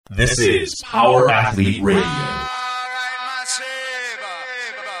This is Power Athlete Radio.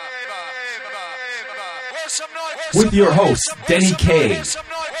 With your hosts, Denny K,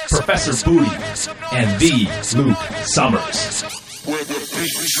 Professor Booty, and the Luke Summers.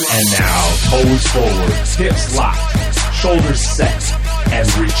 And now, toes forward, hips locked, shoulders set, and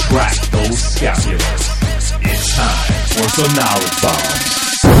retract those scapulars. It's time for some knowledge bombs.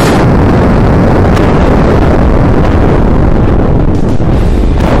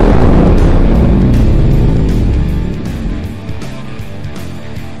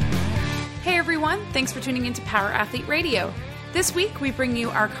 Thanks for tuning into Power Athlete Radio. This week, we bring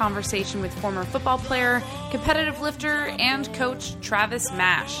you our conversation with former football player, competitive lifter, and coach Travis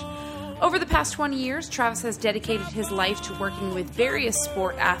Mash. Over the past 20 years, Travis has dedicated his life to working with various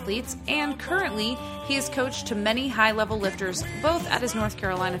sport athletes, and currently, he is coach to many high-level lifters, both at his North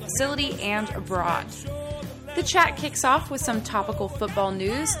Carolina facility and abroad. The chat kicks off with some topical football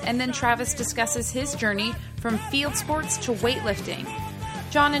news, and then Travis discusses his journey from field sports to weightlifting.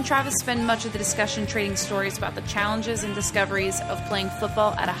 John and Travis spend much of the discussion trading stories about the challenges and discoveries of playing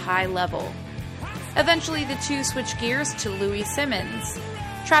football at a high level. Eventually, the two switch gears to Louie Simmons.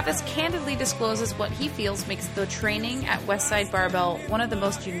 Travis candidly discloses what he feels makes the training at Westside Barbell one of the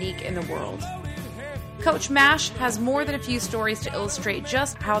most unique in the world. Coach Mash has more than a few stories to illustrate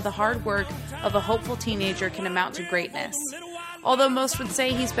just how the hard work of a hopeful teenager can amount to greatness. Although most would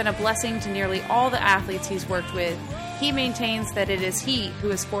say he's been a blessing to nearly all the athletes he's worked with, he maintains that it is he who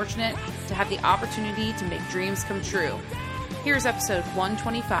is fortunate to have the opportunity to make dreams come true. Here's episode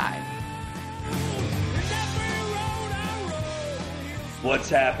 125. What's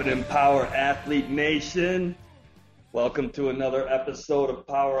happening, Power Athlete Nation? Welcome to another episode of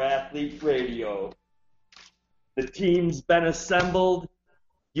Power Athlete Radio. The team's been assembled.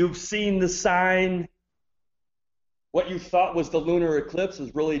 You've seen the sign. What you thought was the lunar eclipse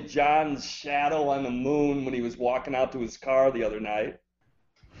was really John's shadow on the moon when he was walking out to his car the other night.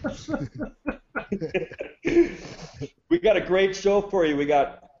 We got a great show for you. We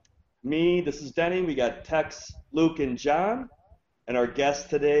got me, this is Denny. We got Tex, Luke, and John. And our guest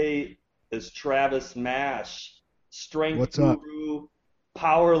today is Travis Mash, strength guru,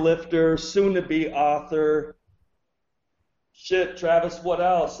 power lifter, soon-to-be author. Shit, Travis, what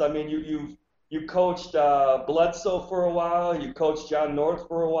else? I mean, You coached Bledsoe for a while. You coached John North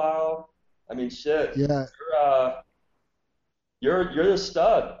for a while. I mean, shit. Yeah. You're the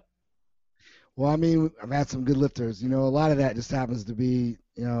stud. Well, I mean, I've had some good lifters. You know, a lot of that just happens to be,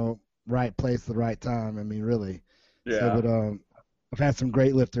 you know, right place, the right time. I mean, really. Yeah. So, but I've had some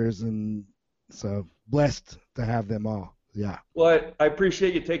great lifters, and so blessed to have them all. Yeah. Well, I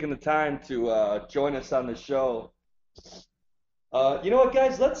appreciate you taking the time to join us on the show. You know what,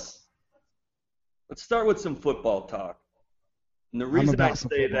 guys? Let's start with some football talk. And the reason I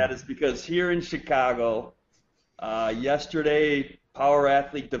say that is because here in Chicago, yesterday, Power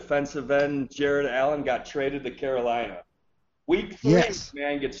Athlete defensive end Jared Allen got traded to Carolina. Week 3, yes.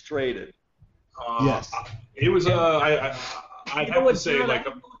 Man gets traded. Yes. It was, I have to say, like, I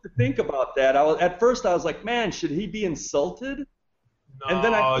don't know what to think about that. At first, I was like, man, should he be insulted? No, and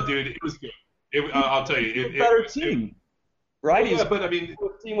then dude, it was good. I'll tell you. It's a better team. Right? Well, yeah, but I mean,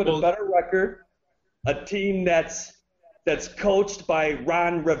 a team with a better record. A team that's coached by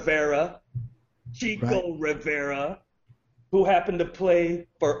Ron Rivera, Chico Rivera, who happened to play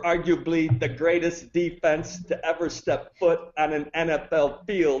for arguably the greatest defense to ever step foot on an NFL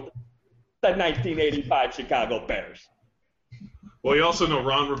field, the 1985 Chicago Bears. Well, you also know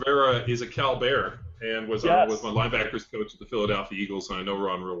Ron Rivera is a Cal Bear and was my linebackers coach at the Philadelphia Eagles, and I know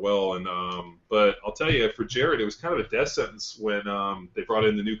Ron real well. And but I'll tell you, for Jared, it was kind of a death sentence when they brought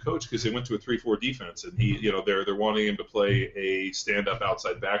in the new coach because they went to a 3-4 defense, and he, you know, they're wanting him to play a stand-up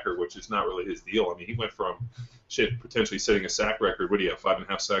outside backer, which is not really his deal. I mean, he went from potentially setting a sack record. What do you have,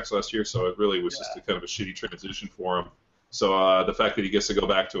 5.5 sacks last year? So it really was just a kind of a shitty transition for him. So the fact that he gets to go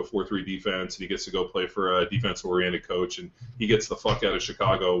back to a 4-3 defense and he gets to go play for a defense-oriented coach and he gets the fuck out of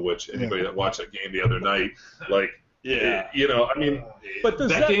Chicago, which anybody that watched that game the other night, like, you know, I mean. But does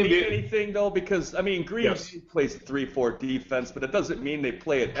that mean anything, though? Because, I mean, Green plays 3-4 defense, but it doesn't mean they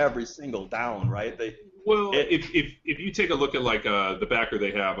play it every single down, right? If you take a look at, like, the backer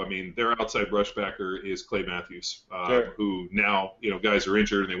they have, I mean, their outside rush backer is Clay Matthews, who now, you know, guys are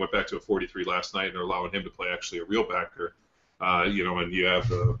injured and they went back to a 43 last night and they're allowing him to play actually a real backer. You know, and you have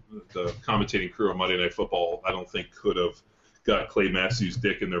the commentating crew on Monday Night Football, I don't think could have got Clay Matthews'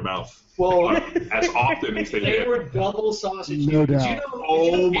 dick in their mouth as often as they did. They were double sausage. No doubt. You know,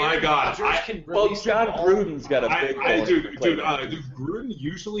 oh my God! John Gruden's got a big. Dude, Gruden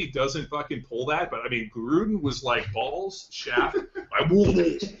usually doesn't fucking pull that, but I mean, Gruden was like balls, shaft.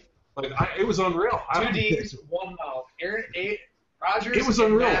 Like it was unreal. 2 D's, 1 mouth. Rodgers. It was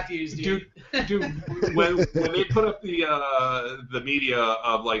unreal, Matthews, dude. When they put up the media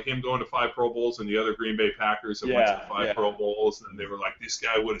of like him going to 5 Pro Bowls and the other Green Bay Packers that went to the 5 Pro Bowls, and they were like, this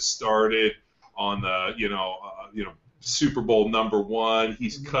guy would have started on the Super Bowl #1.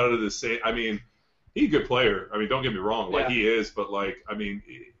 He's cut of the same. I mean, he's a good player. I mean, don't get me wrong, like he is, but like I mean,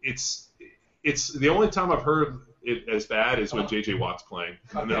 it's the only time I've heard it as bad is when J.J. Watt's playing,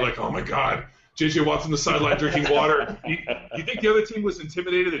 and they're like, oh my God. J.J. Watt's on the sideline drinking water. You think the other team was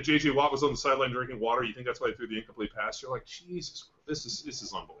intimidated that J.J. Watt was on the sideline drinking water? You think that's why they threw the incomplete pass? You're like, Jesus, this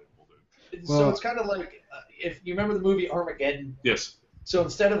is unbelievable, dude. So it's kind of like if you remember the movie Armageddon. Yes. So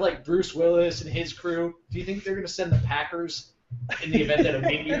instead of like Bruce Willis and his crew, do you think they're going to send the Packers in the event that a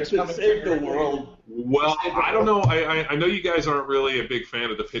meteor is coming to save the world? Well, I don't know. I know you guys aren't really a big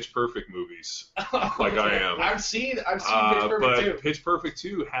fan of the Pitch Perfect movies, like I am. I've seen Pitch Perfect 2. But Pitch Perfect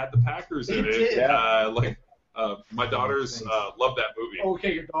 2 had the Packers in it. Did. My daughters love that movie.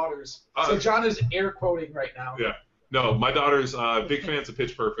 Okay, your daughters. So John is air quoting right now. Yeah. No, my daughters big fans of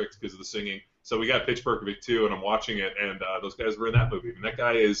Pitch Perfect because of the singing. So we got Pitch Perfect 2, and I'm watching it, and those guys were in that movie. And that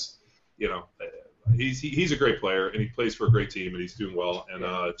guy is, he's a great player, and he plays for a great team, and he's doing well. And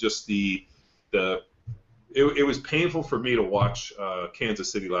just it was painful for me to watch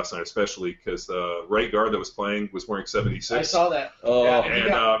Kansas City last night, especially because the right guard that was playing was wearing 76. I saw that.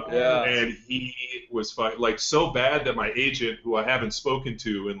 And he was like so bad that my agent, who I haven't spoken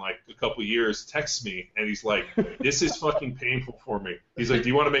to in like a couple of years, texts me, and he's like, "This is fucking painful for me." He's like, "Do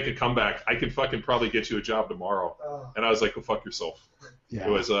you want to make a comeback? I can fucking probably get you a job tomorrow." And I was like, "Go fuck yourself." Yeah. It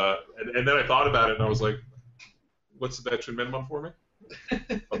was and then I thought about it, and I was like, "What's the veteran minimum for me?"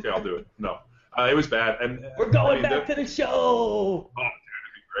 Okay, I'll do it. No. It was bad, and we're going back to the show. Oh, dude,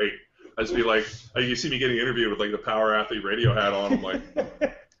 it'd be great. I'd just be like, you see me getting interviewed with like the Power Athlete radio hat on. I'm like,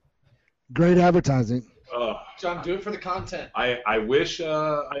 great advertising. John, do it for the content. I wish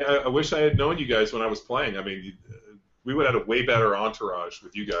I had known you guys when I was playing. I mean, we would have had a way better entourage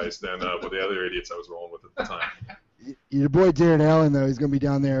with you guys than with the other idiots I was rolling with at the time. Your boy Jared Allen, though, he's going to be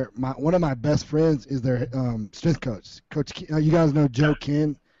down there. One of my best friends is their strength coach. You guys know Joe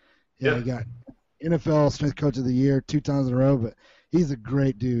Ken. Yeah, he got NFL Strength Coach of the Year 2 times in a row, but he's a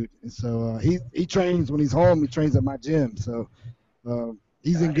great dude. And so he trains when he's home. He trains at my gym, so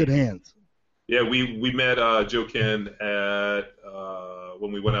he's in good hands. Yeah, we met Joe Ken at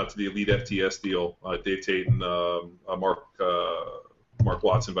when we went out to the Elite FTS deal. Dave Tate and Mark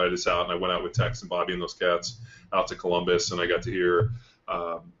Watts invited us out, and I went out with Tex and Bobby and those cats out to Columbus, and I got to hear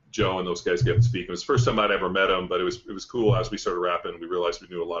Joe and those guys get to speak. It was the first time I'd ever met him, but it was cool. As we started rapping, we realized we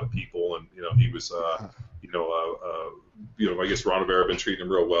knew a lot of people, and he was, I guess Ron Rivera had been treating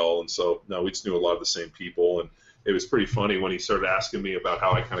him real well, and so we just knew a lot of the same people, and it was pretty funny when he started asking me about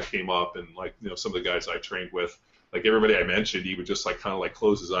how I kind of came up, and like some of the guys I trained with, like everybody I mentioned, he would just like kind of like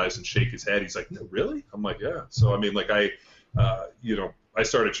close his eyes and shake his head. He's like, "No, really?" I'm like, "Yeah." So I mean, like I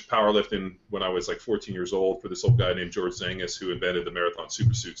started powerlifting when I was like 14 years old for this old guy named George Zangus, who invented the marathon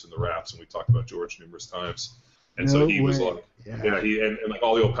super suits and the wraps, and we talked about George numerous times. And so he was like, and like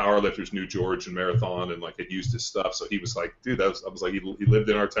all the old powerlifters knew George in marathon and like had used his stuff. So he was like, dude, I was like, he lived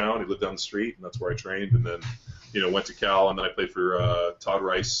in our town, he lived down the street, and that's where I trained. And then, went to Cal, and then I played for Todd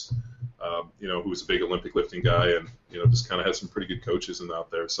Rice, who was a big Olympic lifting guy, and just kind of had some pretty good coaches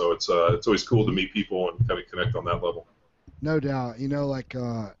out there. So it's always cool to meet people and kind of connect on that level. No doubt.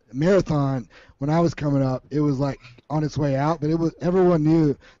 Marathon, when I was coming up, it was like on its way out, but everyone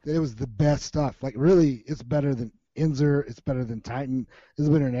knew that it was the best stuff. Like really, it's better than Inzer, it's better than Titan, it's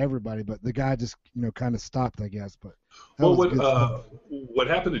better than everybody, but the guy just, kind of stopped, I guess. But what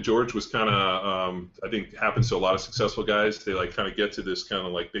happened to George was kind of, I think happens to a lot of successful guys. They like kind of get to this kind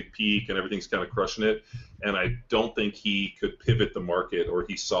of like big peak and everything's kind of crushing it. And I don't think he could pivot the market, or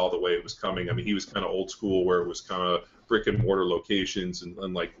he saw the way it was coming. I mean, he was kind of old school where it was kind of brick and mortar locations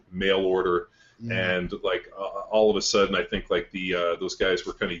and like mail order. Yeah. And like all of a sudden, I think like those guys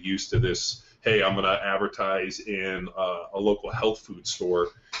were kind of used to this. Hey, I'm going to advertise in a local health food store,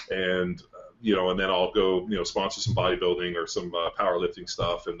 and and then I'll go sponsor some bodybuilding or some powerlifting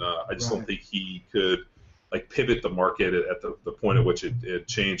stuff. And I just don't think he could like pivot the market at the point at which it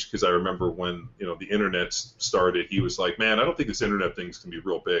changed. Because I remember when the internet started, he was like, "Man, I don't think this internet thing's gonna be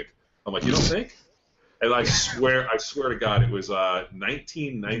real big." I'm like, "You don't think?" And I swear to God, it was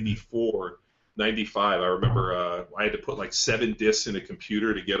 1994. 95, I remember I had to put like 7 discs in a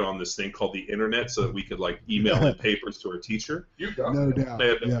computer to get on this thing called the internet so that we could like email the papers to our teacher. No doubt.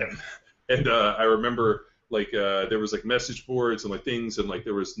 And I remember there was like message boards and like things and like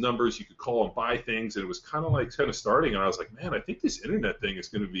there was numbers you could call and buy things, and it was kind of starting, and I was like, man, I think this internet thing is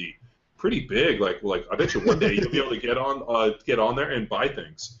going to be pretty big. Like I bet you one day you'll be able to get on there and buy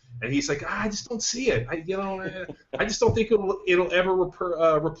things. And he's like, I just don't see it. I just don't think it'll ever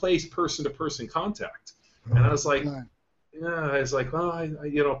replace person-to-person contact. And I was like, yeah. I was like, well,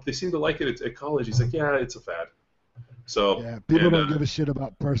 they seem to like it at college. He's like, yeah, it's a fad. So yeah, people don't give a shit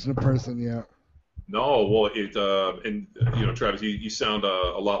about person-to-person. Yeah. No, well, Travis, you sound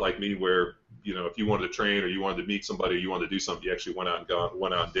a lot like me, where if you wanted to train or you wanted to meet somebody or you wanted to do something, you actually went out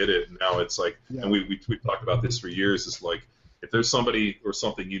and did it. And now it's like, and we talked about this for years. It's like, if there's somebody or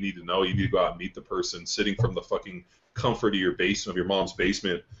something you need to know, you need to go out and meet the person. Sitting from the fucking comfort of your basement, of your mom's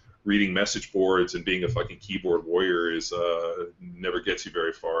basement, reading message boards and being a fucking keyboard warrior is never gets you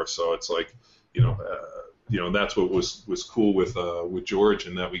very far. So it's like, and that's what was cool with George,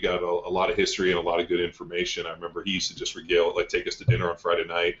 and that we got a lot of history and a lot of good information. I remember he used to just take us to dinner on Friday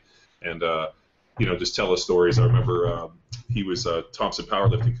night, and just tell us stories. I remember he was a Thompson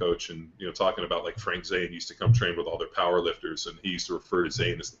powerlifting coach, and talking about like Frank Zane used to come train with all their powerlifters, and he used to refer to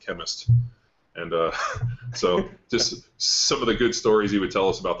Zane as the chemist. And so just some of the good stories he would tell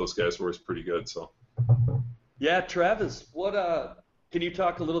us about those guys were pretty good. So yeah, Travis, what can you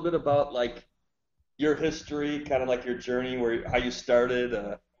talk a little bit about like your history, kind of like your journey, how you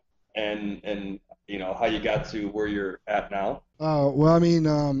started, and how you got to where you're at now? Oh, well, I mean,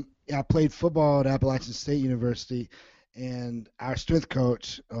 I played football at Appalachian State University, and our strength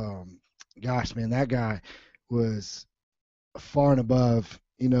coach, gosh, man, that guy was far and above.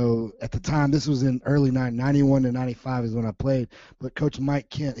 At the time, this was in early 91 to 95 is when I played. But Coach Mike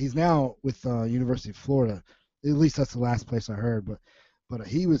Kent, he's now with University of Florida. At least that's the last place I heard. But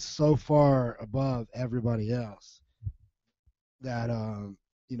he was so far above everybody else that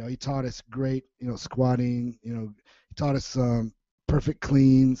he taught us great squatting. He taught us perfect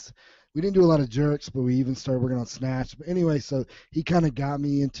cleans. We didn't do a lot of jerks, but we even started working on snatch. But anyway, so he kind of got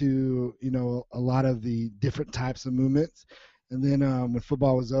me into a lot of the different types of movements. And then when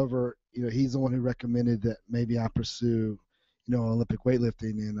football was over, he's the one who recommended that maybe I pursue Olympic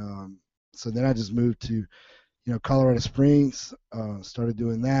weightlifting. And so then I just moved to Colorado Springs, started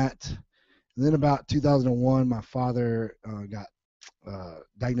doing that. And then about 2001, my father got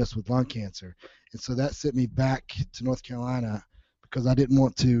diagnosed with lung cancer. And so that sent me back to North Carolina because I didn't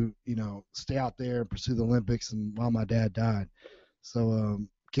want to, stay out there and pursue the Olympics and while my dad died. So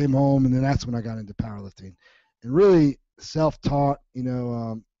came home, and then that's when I got into powerlifting. And really self-taught,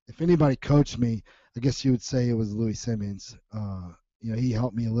 if anybody coached me, I guess you would say it was Louis Simmons. He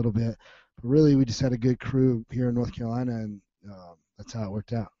helped me a little bit. But really, we just had a good crew here in North Carolina, and that's how it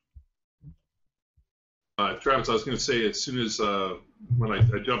worked out. Travis, I was going to say, as soon as when I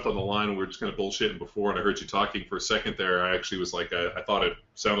jumped on the line and we were just kind of bullshitting before, and I heard you talking for a second there, I actually was like, I thought it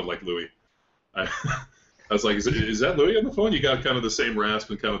sounded like Louis. I was like, is that Louis on the phone? You got kind of the same rasp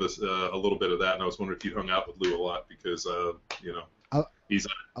and kind of this a little bit of that, and I was wondering if you hung out with Lou a lot because he's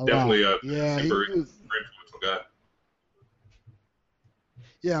definitely a super influential guy.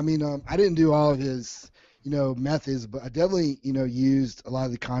 Yeah, I mean, I didn't do all of his, methods, but I definitely, used a lot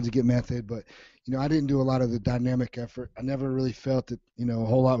of the conjugate method, but, I didn't do a lot of the dynamic effort. I never really felt that, a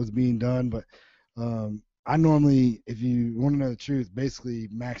whole lot was being done, but I normally, if you want to know the truth, basically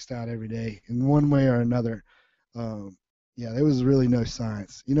maxed out every day in one way or another. There was really no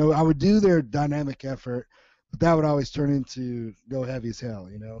science. I would do their dynamic effort, but that would always turn into go heavy as hell,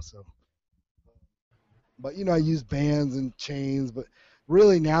 so. But, I use bands and chains, but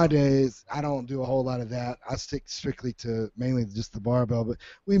really nowadays I don't do a whole lot of that. I stick strictly to mainly just the barbell, but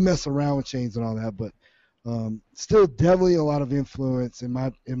we mess around with chains and all that. But still definitely a lot of influence in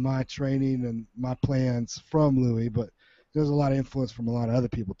my training and my plans from Louis, but there's a lot of influence from a lot of other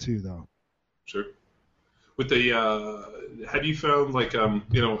people too, though. Sure. With the have you found like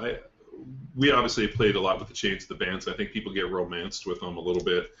we obviously played a lot with the chains, the bands. I think people get romanced with them a little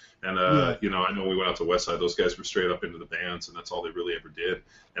bit. And, I know we went out to Westside. Those guys were straight up into the bands, and that's all they really ever did.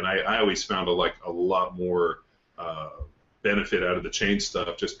 And I always found a lot more benefit out of the chain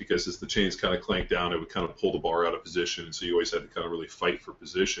stuff just because as the chains kind of clanked down, it would kind of pull the bar out of position. And so you always had to kind of really fight for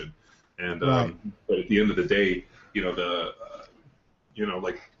position. And but at the end of the day, and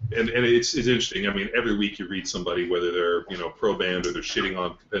it's interesting. I mean, every week you read somebody, whether they're, pro band or they're shitting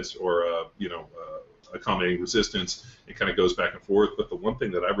on accommodating resistance, it kind of goes back and forth. But the one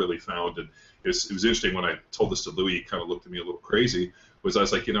thing that I really found, and it was interesting when I told this to Louis, he kind of looked at me a little crazy, was I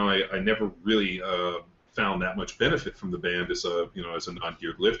was like, I never really found that much benefit from the band as a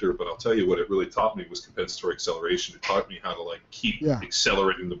non-geared lifter. But I'll tell you what it really taught me was compensatory acceleration. It taught me how to keep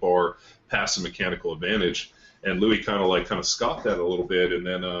accelerating the bar past the mechanical advantage. And Louis kind of scoffed at it a little bit, and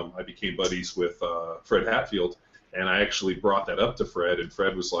then I became buddies with Fred Hatfield, and I actually brought that up to Fred, and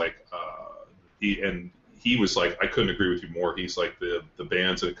Fred was like, he was like, I couldn't agree with you more. He's like, the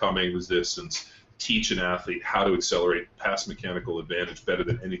bands at Kame Resistance teach an athlete how to accelerate past mechanical advantage better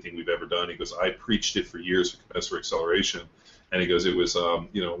than anything we've ever done. He goes, I preached it for years for compensatory acceleration, and he goes, it was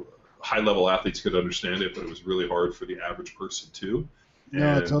high-level athletes could understand it, but it was really hard for the average person too.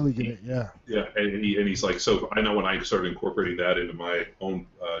 No, I totally get it. Yeah. Yeah, and he's like, so I know when I started incorporating that into my own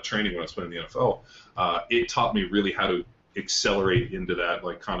training when I was playing in the NFL, it taught me really how to accelerate into that,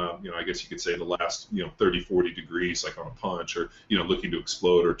 I guess you could say the last 30, 40 degrees, like on a punch, or looking to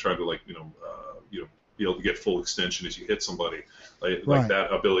explode, or trying to be able to get full extension as you hit somebody, like that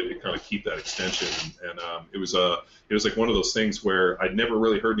ability to kind of keep that extension. And it was like one of those things where I'd never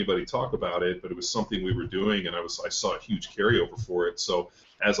really heard anybody talk about it, but it was something we were doing, and I saw a huge carryover for it. So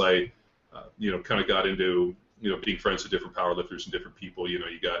as I kind of got into being friends with different powerlifters and different people, you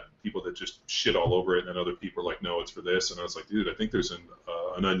got people that just shit all over it, and then other people are like, no, it's for this. And I was like, dude, I think there's an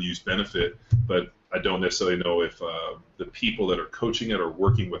unused benefit, but I don't necessarily know if the people that are coaching it are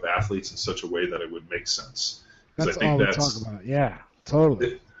working with athletes in such a way that it would make sense. That's all we talk about. Yeah,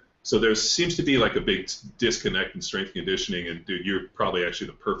 totally. So there seems to be like a big disconnect in strength and conditioning, and dude, you're probably actually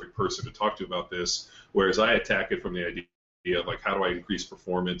the perfect person to talk to about this, whereas I attack it from the idea of how do I increase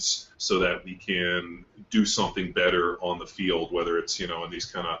performance so that we can do something better on the field, whether it's in these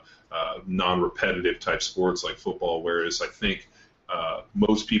kind of non-repetitive type sports like football. Whereas I think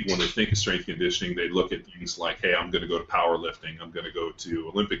most people, when they think of strength conditioning, they look at things like, hey, I'm going to go to powerlifting, I'm going to go to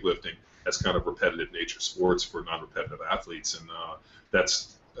Olympic lifting. That's kind of repetitive nature sports for non-repetitive athletes, and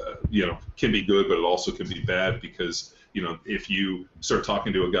that's can be good, but it also can be bad because if you start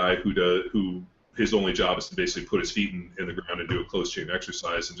talking to a guy who his only job is to basically put his feet in the ground and do a closed chain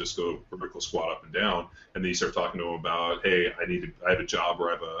exercise and just go vertical squat up and down, and then you start talking to him about, hey, I have a job or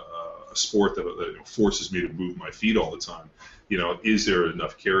I have a sport that forces me to move my feet all the time. Is there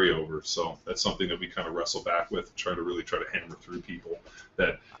enough carryover? So that's something that we kind of wrestle back with, try to hammer through people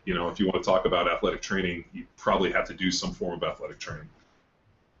that, if you want to talk about athletic training, you probably have to do some form of athletic training.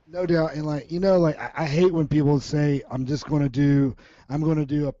 No doubt. And I hate when people say, I'm going to do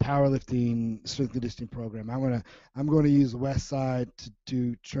a powerlifting strength conditioning program. I'm going to use West Side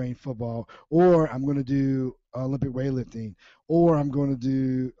to train football, or I'm going to do Olympic weightlifting, or I'm going to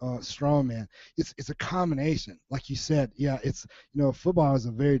do strongman. It's a combination. Like you said, yeah, it's, football is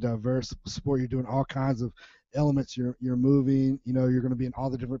a very diverse sport. You're doing all kinds of elements. You're moving, you're going to be in all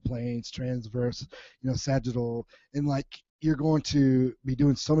the different planes, transverse, sagittal, and you're going to be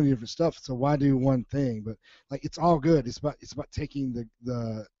doing so many different stuff. So why do one thing? But it's all good. It's about taking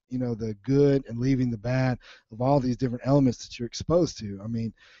the good and leaving the bad of all these different elements that you're exposed to. I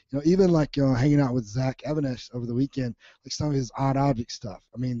mean, even hanging out with Zach Evanesh over the weekend, some of his odd object stuff.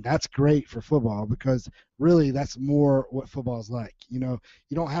 I mean, that's great for football because really that's more what football is like. You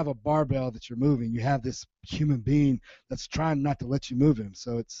don't have a barbell that you're moving. You have this human being that's trying not to let you move him.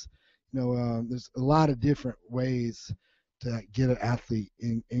 So it's, there's a lot of different ways to get an athlete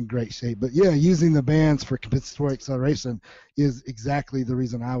in great shape. But yeah, using the bands for compensatory acceleration is exactly the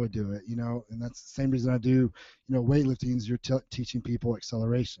reason I would do it, and that's the same reason I do, weightlifting is you're teaching people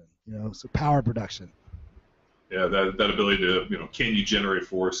acceleration, so power production. Yeah, that ability to, can you generate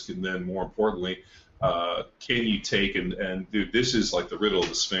force, and then more importantly, can you take and dude, this is like the riddle of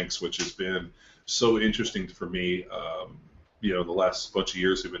the Sphinx, which has been so interesting for me, the last bunch of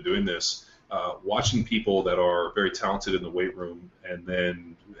years we've been doing this. Watching people that are very talented in the weight room and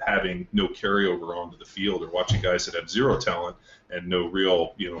then having no carryover onto the field, or watching guys that have zero talent and no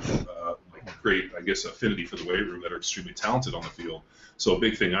real, great, I guess, affinity for the weight room that are extremely talented on the field. So a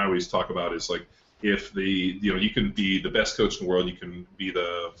big thing I always talk about is if you can be the best coach in the world, you can be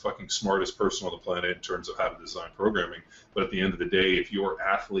the fucking smartest person on the planet in terms of how to design programming, but at the end of the day, if your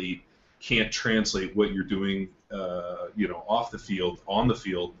athlete can't translate what you're doing, off the field, on the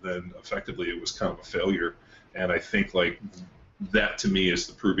field, then effectively it was kind of a failure. And I think that to me is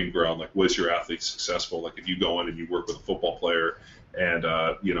the proving ground. Was your athlete successful? If you go in and you work with a football player and,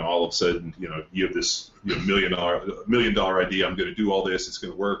 all of a sudden, you have this $1 million idea, I'm going to do all this, it's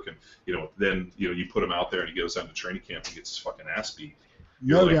going to work. And, then, you put him out there and he goes down to training camp and gets his fucking ass beat.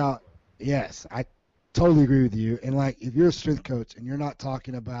 No doubt. Yes. I totally agree with you. And if you're a strength coach and you're not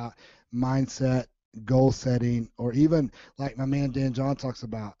talking about mindset, goal setting, or even like my man Dan John talks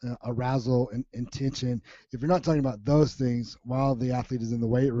about arousal and intention. If you're not talking about those things while the athlete is in the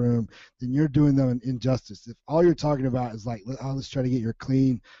weight room, then you're doing them an injustice. If all you're talking about is like, oh, let's try to get your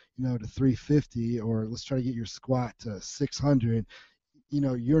clean, to 350, or let's try to get your squat to 600,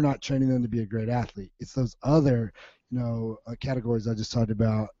 you're not training them to be a great athlete. It's those other categories I just talked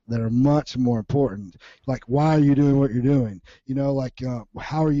about that are much more important. Like, why are you doing what you're doing?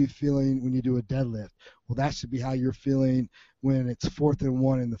 How are you feeling when you do a deadlift? Well, that should be how you're feeling when it's 4th and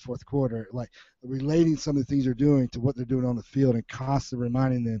 1 in the fourth quarter. Like, relating some of the things you're doing to what they're doing on the field and constantly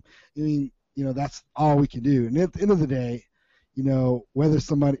reminding them. I mean, that's all we can do. And at the end of the day, whether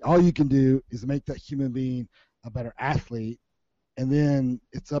all you can do is make that human being a better athlete. And then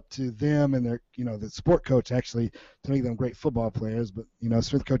it's up to them and their, the sport coach actually to make them great football players. But,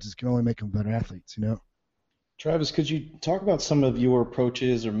 strength coaches can only make them better athletes, Travis, could you talk about some of your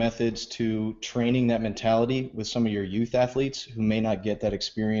approaches or methods to training that mentality with some of your youth athletes who may not get that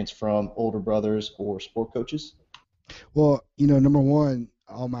experience from older brothers or sport coaches? Well, number one,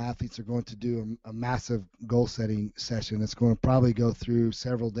 all my athletes are going to do a massive goal setting session. It's going to probably go through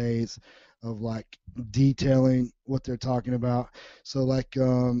several days of like detailing what they're talking about. So like, say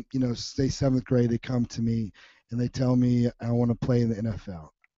 7th grade, they come to me and they tell me I want to play in the NFL.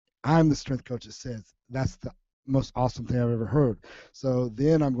 I'm the strength coach that says that's the most awesome thing I've ever heard. So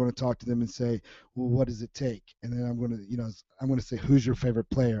then I'm going to talk to them and say, well, what does it take? And then I'm going to say, who's your favorite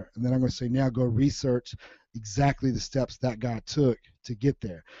player? And then I'm going to say, now go research exactly the steps that guy took to get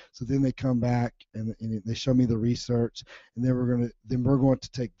there. So then they come back and they show me the research, and then we're going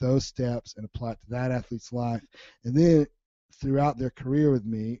to take those steps and apply it to that athlete's life. And then throughout their career with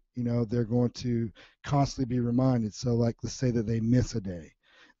me, they're going to constantly be reminded. So like, let's say that they miss a day.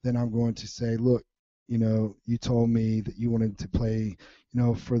 Then I'm going to say, look, you told me that you wanted to play,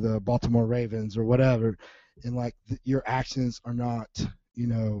 for the Baltimore Ravens or whatever, and like your actions are not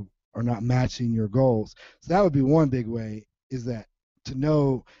matching your goals. So that would be one big way, is that to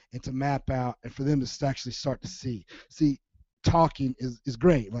know and to map out, and for them to actually start to see. Talking is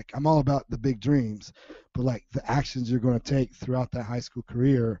great. Like, I'm all about the big dreams, but like the actions you're going to take throughout that high school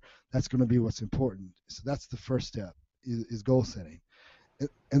career, that's going to be what's important. So that's the first step, is goal setting.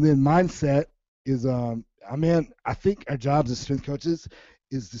 And then mindset is, I think our jobs as strength coaches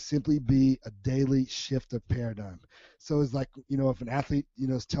is to simply be a daily shift of paradigm. So it's like, if an athlete,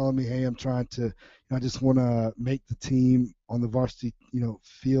 is telling me, hey, I'm trying to, I just want to make the team on the varsity,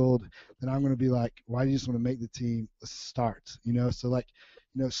 field, then I'm going to be like, why do you just want to make the team? Let's start, So like,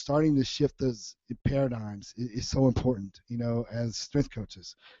 starting to shift those paradigms is so important, as strength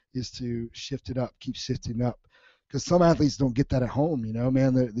coaches, is to shift it up, keep shifting up. Because some athletes don't get that at home,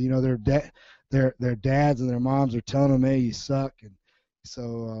 man. Their dads and their moms are telling them, hey, you suck. And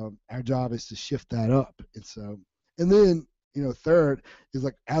so our job is to shift that up. And then, third is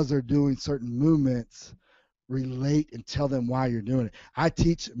like, as they're doing certain movements, relate and tell them why you're doing it. I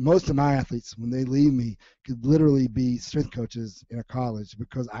teach most of my athletes, when they leave me, could literally be strength coaches in a college,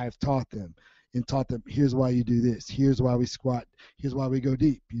 because I have taught them. And taught them, here's why you do this, here's why we squat, here's why we go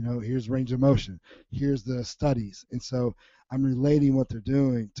deep, here's range of motion, here's the studies. And so I'm relating what they're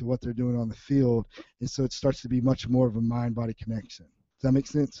doing to what they're doing on the field, and so it starts to be much more of a mind-body connection. Does that make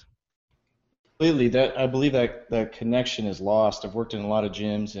sense? Completely. I believe that connection is lost. I've worked in a lot of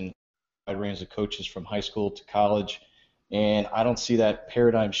gyms and wide range of coaches from high school to college, and I don't see that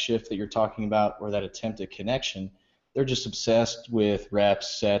paradigm shift that you're talking about, or that attempt at connection. They're just obsessed with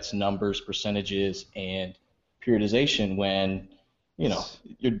reps, sets, numbers, percentages, and periodization when,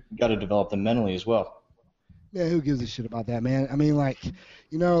 you've got to develop them mentally as well. Yeah, who gives a shit about that, man? I mean,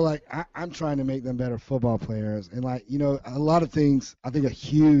 I'm trying to make them better football players. And, a lot of things, I think a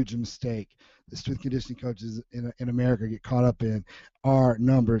huge mistake the strength conditioning coaches in America get caught up in are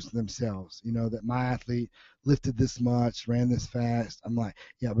numbers themselves. That my athlete lifted this much, ran this fast. I'm like,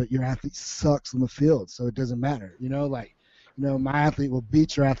 yeah, but your athlete sucks on the field, so it doesn't matter. My athlete will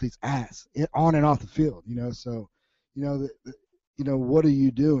beat your athlete's ass on and off the field. So, what are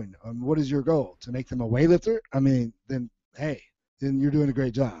you doing? What is your goal? To make them a weightlifter? I mean, then you're doing a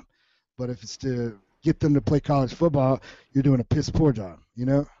great job. But if it's to get them to play college football, you're doing a piss poor job.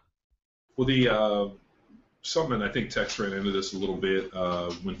 Well, something, I think Tex ran into this a little bit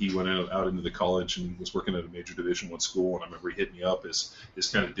when he went out into the college and was working at a major Division I school, and I remember he hit me up as this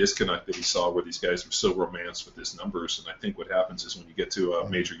kind of disconnect that he saw where these guys were so romanced with his numbers. And I think what happens is when you get to a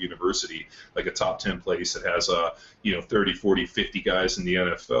major university, like a top 10 place that has 30, 40, 50 guys in the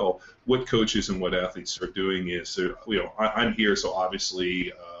NFL, what coaches and what athletes are doing is, I'm here, so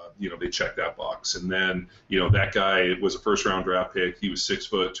obviously they check that box. And then, that guy was a first-round draft pick. He was 6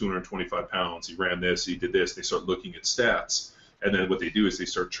 foot, 225 pounds. He ran this. He did this. They start looking at stats. And then what they do is they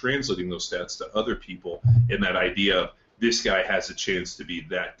start translating those stats to other people in that idea of this guy has a chance to be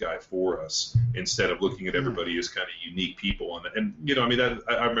that guy for us, instead of looking at everybody as kind of unique people. And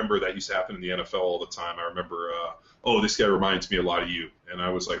I remember that used to happen in the NFL all the time. I remember, this guy reminds me a lot of you. And I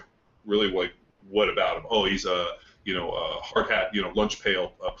was like, really, like, what about him? Oh, he's a hard hat, lunch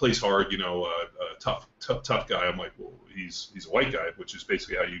pail, plays hard, tough guy. I'm like, well, he's a white guy, which is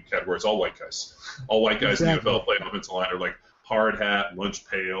basically how you categorize all white guys. All white guys in the NFL playing offensive line are like hard hat, lunch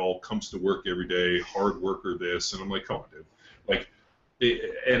pail, comes to work every day, hard worker, this. And I'm like, come on, dude. Like,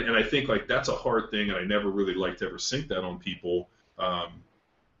 and I think, like, that's a hard thing, and I never really like to ever sink that on people.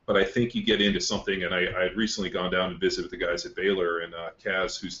 But I think you get into something, and I had recently gone down and visited with the guys at Baylor, and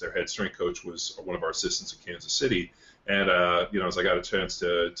Kaz, who's their head strength coach, was one of our assistants in Kansas City. And as I got a chance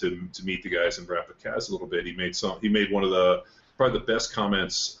to meet the guys and rap with Kaz a little bit, he made one of the probably the best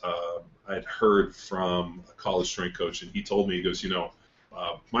comments I'd heard from a college strength coach, and he told me, he goes,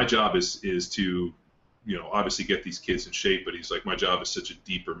 my job is to obviously get these kids in shape, but he's like, my job is such a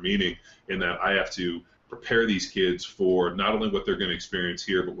deeper meaning in that I have to prepare these kids for not only what they're going to experience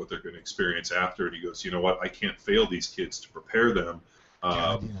here, but what they're going to experience after. And he goes, you know what, I can't fail these kids to prepare them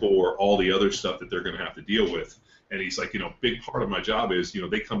for all the other stuff that they're going to have to deal with. And he's like, big part of my job is,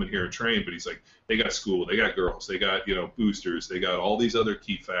 they come in here and train, but he's like, they got school, they got girls, they got, boosters, they got all these other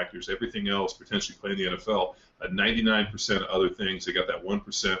key factors, everything else, potentially playing the NFL, 99% of other things, they got that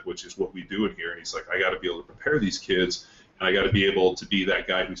 1%, which is what we do in here. And he's like, I got to be able to prepare these kids, and I got to be able to be that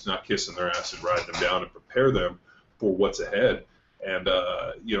guy who's not kissing their ass and riding them down and prepare them for what's ahead. And,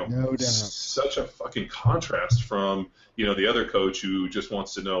 no doubt. Such a fucking contrast from, the other coach who just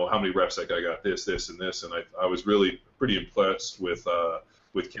wants to know how many reps that guy got, this, and this. And I was really pretty impressed with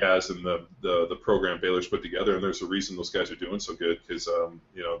Kaz and the program Baylor's put together. And there's a reason those guys are doing so good, because,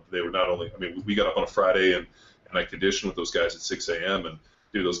 they were not only, we got up on a Friday and I conditioned with those guys at 6 a.m. And,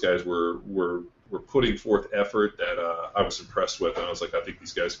 dude, those guys were putting forth effort that I was impressed with. And I was like, I think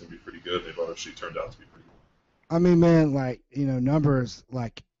these guys can be pretty good. They've actually turned out to be pretty good. I mean, man, like, numbers,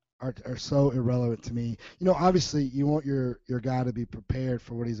 like, are so irrelevant to me. Obviously you want your guy to be prepared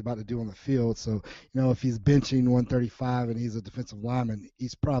for what he's about to do on the field. So, if he's benching 135 and he's a defensive lineman,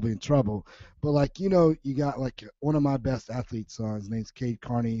 he's probably in trouble. But, like, you got, like, one of my best athletes, his name's Cade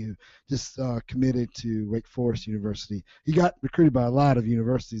Carney, who just committed to Wake Forest University. He got recruited by a lot of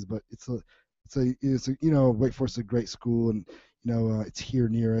universities, but it's Wake Forest is a great school, and it's here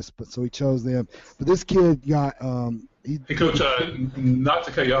near us, but so he chose them. But this kid got Hey, Coach, not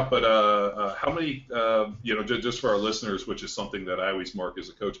to cut you off, but how many, just for our listeners, which is something that I always mark as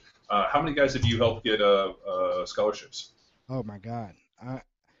a coach, how many guys have you helped get scholarships? Oh my God,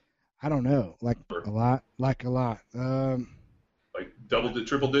 I don't know, like a lot. Like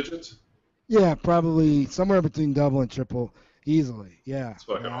triple digits? Yeah, probably somewhere between double and triple, easily. Yeah. It's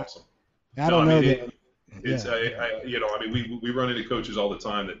fucking awesome. I don't know that. It's we run into coaches all the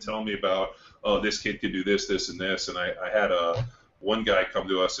time that tell me about, oh, this kid can do this, and this, and I had one guy come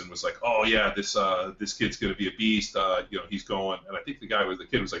to us and was like, oh yeah, this kid's gonna be a beast, he's going, and I think the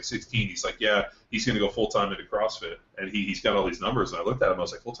kid was like 16. He's like, yeah, he's gonna go full time into CrossFit, and he's got all these numbers, and I looked at him, I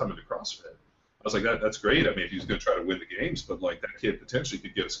was like, full time into CrossFit. I was like, that's great. I mean, if he's gonna try to win the games, but like that kid potentially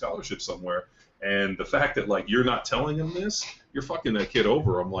could get a scholarship somewhere. And the fact that like you're not telling him this, you're fucking that kid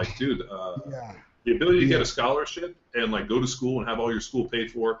over. I'm like, dude. Yeah. The ability to get a scholarship and like go to school and have all your school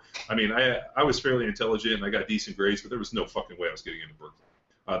paid for. I mean, I was fairly intelligent and I got decent grades, but there was no fucking way I was getting into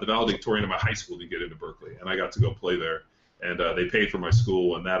Berkeley. The valedictorian of my high school didn't get into Berkeley, and I got to go play there. And they paid for my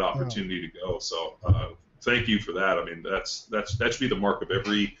school and that opportunity to go. So thank you for that. I mean, that should be the mark of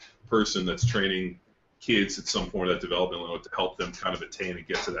every person that's training kids at some point of that development level to help them kind of attain and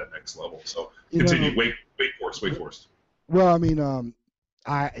get to that next level. So continue. Wake Forest. Well, I mean,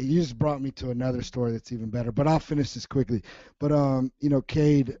 you just brought me to another story that's even better, but I'll finish this quickly. But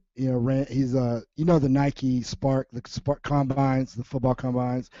Cade, he's the Nike Spark, the Spark combines, the football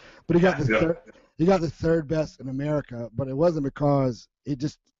combines, but he got the third best in America. But it wasn't because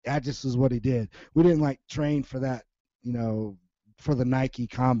that just was what he did. We didn't like train for that, for the Nike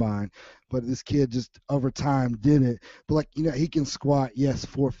combine, but this kid just over time did it. But like, he can squat, yes,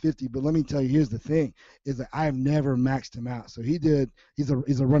 450, but let me tell you, here's the thing, is that I've never maxed him out. So he's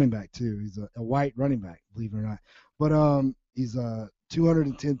a running back too. He's a white running back, believe it or not. But he's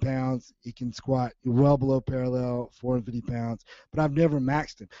 210 pounds. He can squat well below parallel, 450 pounds, but I've never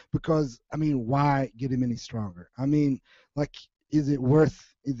maxed him because, why get him any stronger? Is it worth?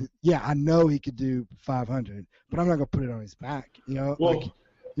 Yeah, I know he could do 500, but I'm not gonna put it on his back. Well,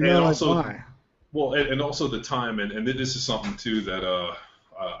 You know, also, why? Well, and also the time, and this is something too that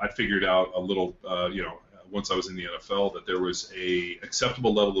I figured out a little, once I was in the NFL, that there was a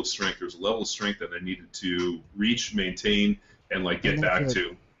acceptable level of strength. There was a level of strength that I needed to reach, maintain, and like get back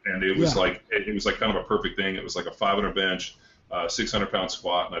to. And it was like kind of a perfect thing. It was like a 500 bench, 600-pound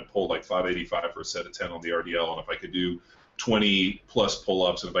squat, and I'd pull like 585 for a set of 10 on the RDL. And if I could do 20 plus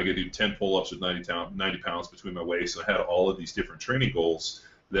pull-ups, and if I could do 10 pull-ups with 90 pounds between my waist, and I had all of these different training goals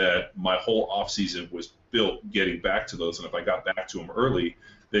that my whole off season was built getting back to those. And if I got back to them early,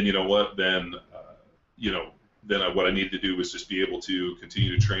 then you know what? Then what I needed to do was just be able to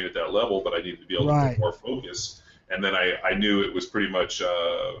continue to train at that level, but I needed to be able to put more focus. And then I knew it was pretty much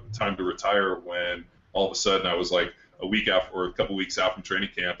time to retire when all of a sudden I was like a week out or a couple weeks out from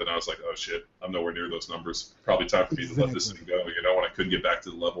training camp, and I was like, oh shit, I'm nowhere near those numbers. Probably time for me to let this thing go, when I couldn't get back to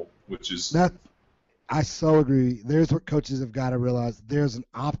the level, which is that. I so agree. There's what coaches have got to realize. There's an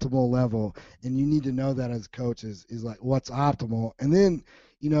optimal level, and you need to know that as coaches is like what's optimal. And then,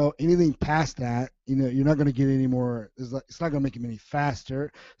 anything past that, you're not going to get any more. It's not going to make him any faster.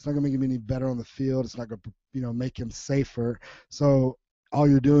 It's not going to make him any better on the field. It's not going to, make him safer. So all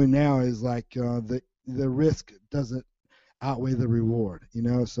you're doing now is like the risk doesn't outweigh the reward.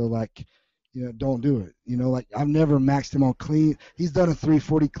 So like. Don't do it. Like I've never maxed him on clean. He's done a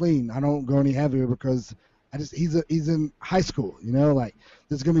 340 clean. I don't go any heavier because he's in high school. Like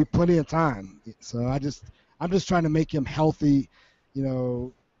there's gonna be plenty of time. So I'm just trying to make him healthy.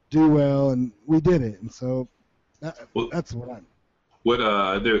 Do well, and we did it. And so that's what I'm.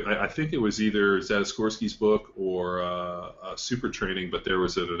 I think it was either Zadaskorsky's book or Super Training, but there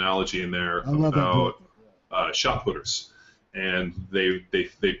was an analogy in there about shot putters. And they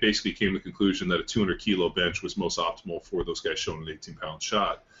basically came to the conclusion that a 200-kilo bench was most optimal for those guys showing an 18-pound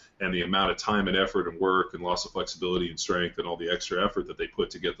shot. And the amount of time and effort and work and loss of flexibility and strength and all the extra effort that they put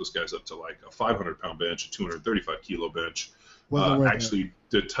to get those guys up to like a 500-pound bench, a 235-kilo bench, actually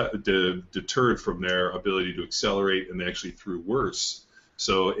deterred from their ability to accelerate, and they actually threw worse.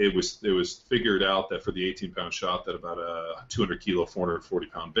 So it was figured out that for the 18-pound shot, that about a 200-kilo,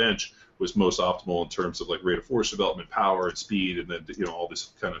 440-pound bench was most optimal in terms of like rate of force development, power, and speed, and then all this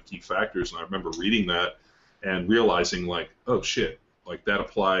kind of key factors. And I remember reading that and realizing like, oh shit, like that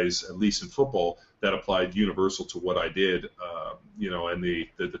applies at least in football. That applied universal to what I did, and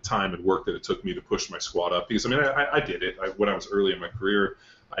the time and work that it took me to push my squat up. Because I did it when I was early in my career.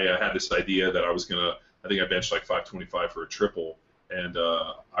 I had this idea that I was gonna. I think I benched like 525 for a triple. And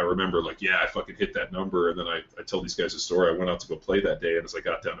I remember, like, I fucking hit that number. And then I tell these guys a story. I went out to go play that day, and as I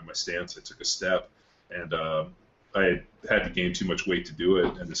got down to my stance, I took a step, and I had to gain too much weight to do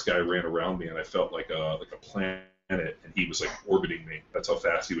it. And this guy ran around me, and I felt like a planet, and he was like orbiting me. That's how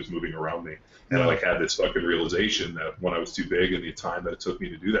fast he was moving around me. And I like had this fucking realization that when I was too big, and the time that it took me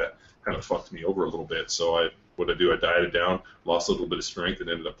to do that kind of fucked me over a little bit. So what I dieted down, lost a little bit of strength, and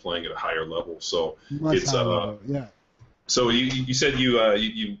ended up playing at a higher level. So it's So you said you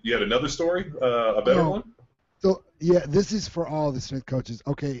had another story, a better one? So this is for all the strength coaches.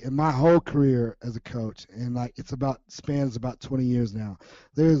 Okay, in my whole career as a coach, and like spans about 20 years now,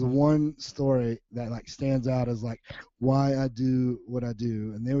 there's one story that like stands out as like why I do what I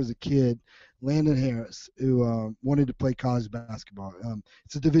do. And there was a kid, Landon Harris, who wanted to play college basketball.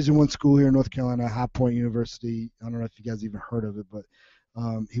 It's a Division I school here in North Carolina, High Point University. I don't know if you guys even heard of it, but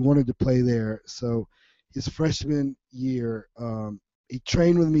he wanted to play there. So his freshman year, he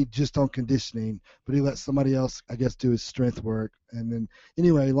trained with me just on conditioning, but he let somebody else, I guess, do his strength work. And then,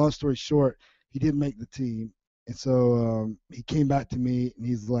 anyway, long story short, he didn't make the team. And so he came back to me, and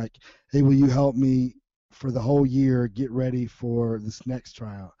he's like, hey, will you help me for the whole year get ready for this next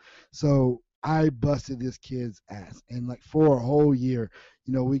tryout? So I busted this kid's ass. And, like, for a whole year,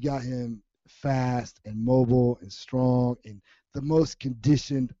 we got him fast and mobile and strong and the most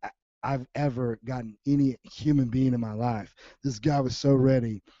conditioned I've ever gotten any human being in my life. This guy was so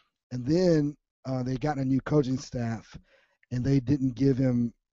ready. And then they got a new coaching staff, and they didn't give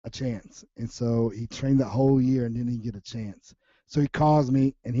him a chance. And so he trained that whole year and didn't get a chance. So he calls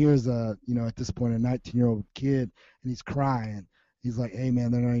me, and here's at this point, a 19-year-old kid, and he's crying. He's like, hey, man,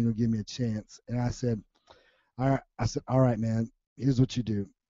 they're not even going to give me a chance. And I said, all right, man, here's what you do.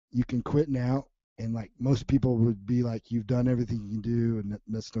 You can quit now. And like most people would be like, you've done everything you can do, and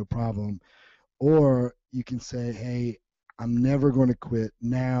that's no problem. Or you can say, hey, I'm never going to quit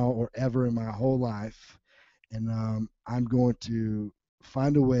now or ever in my whole life, and I'm going to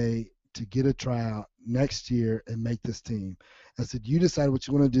find a way to get a tryout next year and make this team. I said, you decide what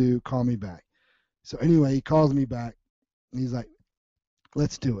you want to do, call me back. So anyway, he calls me back, and he's like,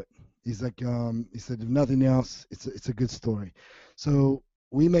 let's do it. He's like, he said, if nothing else, it's a good story. So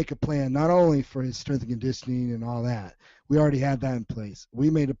we make a plan not only for his strength and conditioning and all that. We already had that in place. We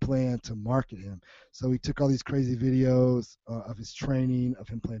made a plan to market him. So we took all these crazy videos of his training, of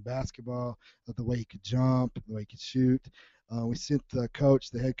him playing basketball, of the way he could jump, the way he could shoot. We sent the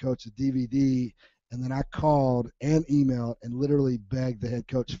head coach, a DVD, and then I called and emailed and literally begged the head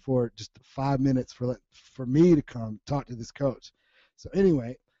coach for just 5 minutes for me to come talk to this coach. So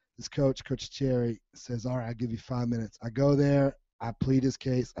anyway, this coach, Coach Cherry, says, all right, I'll give you 5 minutes. I go there. I plead his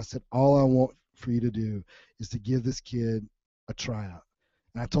case. I said, all I want for you to do is to give this kid a tryout.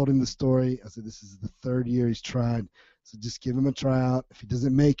 And I told him the story. I said, this is the third year he's tried. So just give him a tryout. If he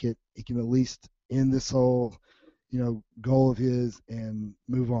doesn't make it, he can at least end this whole, goal of his and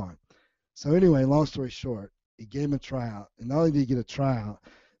move on. So anyway, long story short, he gave him a tryout. And not only did he get a tryout,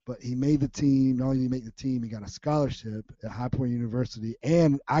 but he made the team. Not only did he make the team, he got a scholarship at High Point University.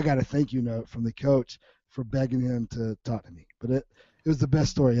 And I got a thank you note from the coach for begging him to talk to me. But it was the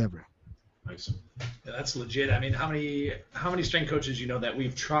best story ever. Nice. Yeah, that's legit. I mean, how many strength coaches that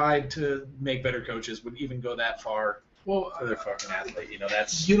we've tried to make better coaches would even go that far for their fucking athlete?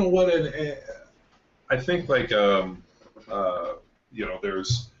 That's. You know what? I think there's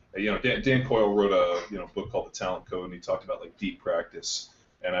Dan Coyle wrote a book called The Talent Code, and he talked about deep practice.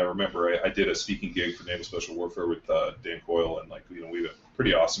 And I remember I did a speaking gig for Naval Special Warfare with Dan Coyle, and we had a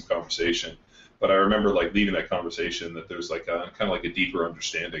pretty awesome conversation. But I remember leaving that conversation that there's kind of a deeper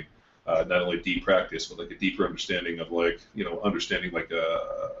understanding, not only deep practice, but a deeper understanding of understanding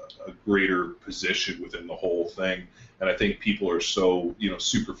a greater position within the whole thing. And I think people are so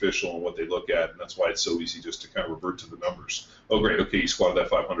superficial in what they look at, and that's why it's so easy just to kind of revert to the numbers. Oh, great, okay, you squatted that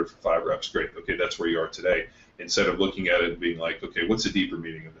 500 for 5 reps, great, okay, that's where you are today. Instead of looking at it and being okay, what's the deeper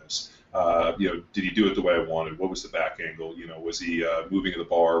meaning of this? Did he do it the way I wanted? What was the back angle? Was he moving the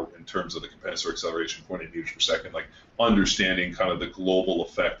bar in terms of the compensatory acceleration, 0.8 meters per second? Understanding kind of the global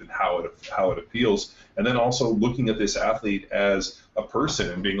effect and how it appeals, and then also looking at this athlete as a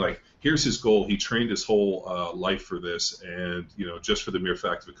person and being here's his goal. He trained his whole life for this, and just for the mere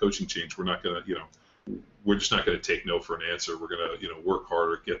fact of a coaching change, we're not gonna we're just not going to take no for an answer. We're going to, work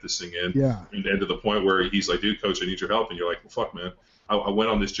harder, get this thing in. Yeah. And to the point where he's like, dude, coach, I need your help. And you're like, well, fuck, man. I went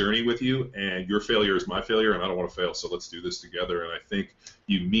on this journey with you, and your failure is my failure, and I don't want to fail, so let's do this together. And I think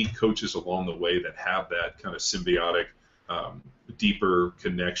you meet coaches along the way that have that kind of symbiotic, deeper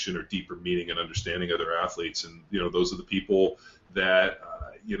connection or deeper meaning and understanding of their athletes. And, those are the people that,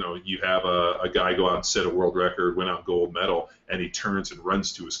 you have a guy go out and set a world record, win out gold medal, and he turns and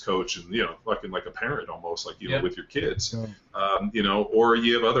runs to his coach and, fucking like a parent almost, with your kids. Yeah. Or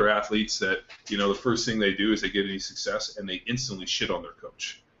you have other athletes that, the first thing they do is they get any success and they instantly shit on their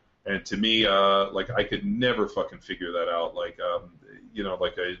coach. And to me, I could never fucking figure that out.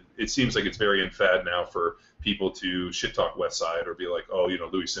 It seems like it's very in fad now for people to shit talk Westside or be like, oh,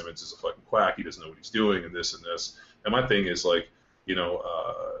 Louis Simmons is a fucking quack. He doesn't know what he's doing and this and this. And my thing is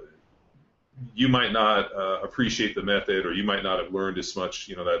you might not appreciate the method, or you might not have learned as much.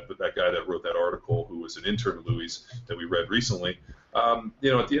 That guy that wrote that article, who was an intern at Louis that we read recently. At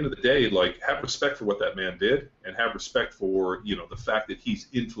the end of the day, have respect for what that man did, and have respect for the fact that he's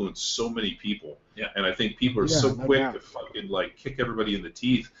influenced so many people. Yeah. And I think people are so quick to fucking kick everybody in the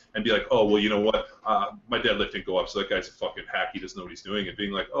teeth and be like, oh, well, you know what? My deadlift didn't go up, so that guy's a fucking hack. He doesn't know what he's doing. And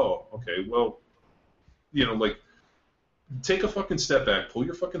being like, oh, okay, well, take a fucking step back, pull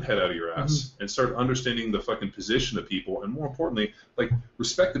your fucking head out of your ass, and start understanding the fucking position of people, and more importantly,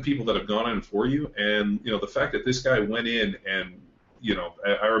 respect the people that have gone in for you. And the fact that this guy went in and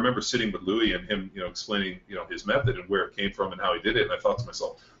I remember sitting with Louis and him explaining his method and where it came from and how he did it, and I thought to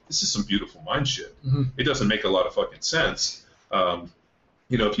myself, this is some beautiful mind shit. It doesn't make a lot of fucking sense.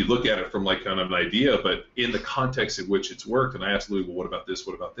 If you look at it from kind of an idea, but in the context in which it's worked. And I asked Louis, well, what about this?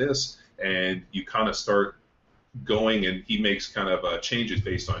 What about this? And you kind of start going, and he makes kind of changes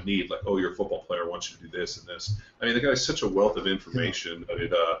based on need, oh, you're a football player, I want you to do this and this. I mean, the guy's such a wealth of information, but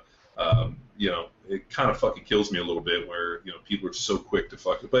it kind of fucking kills me a little bit where people are so quick to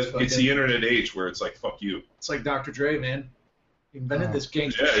fuck it. But it's the internet age where it's fuck you. It's like Dr. Dre, man. He invented this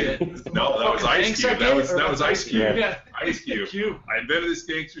gangster shit. No, that was Ice Cube. That was Ice Cube. Yeah. Ice Cube. I invented this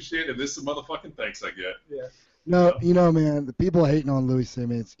gangster shit, and this is the motherfucking thanks I get. Yeah. No, man, the people hating on Louis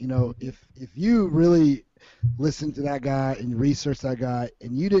Simmons, if you really listen to that guy and research that guy,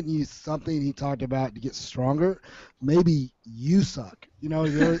 and you didn't use something he talked about to get stronger, maybe you suck. That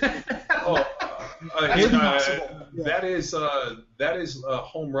is a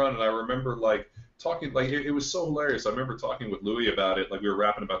home run, and I remember talking, it was so hilarious. I remember talking with Louis about it, we were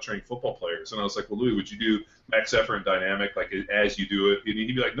rapping about training football players, and I was like, well, Louis, would you do max effort and dynamic as you do it? And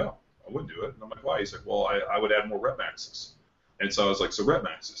he'd be like, no, I wouldn't do it. And I'm like, why? He's like, well, I would add more rep maxes. And so I was like, so rep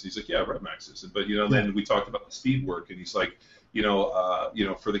maxes? He's like, yeah, rep maxes. But, you know, then we talked about the speed work, and he's like, you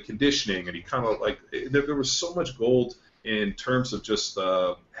know, for the conditioning, and he kind of like, there was so much gold in terms of just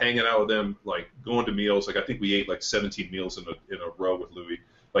hanging out with them, like going to meals. Like I think we ate like 17 meals in a row with Louis.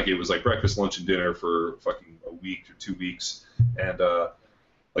 Like it was like breakfast, lunch, and dinner for fucking a week or 2 weeks. And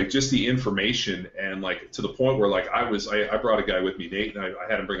like just the information, and like to the point where like I brought a guy with me, Nate, and I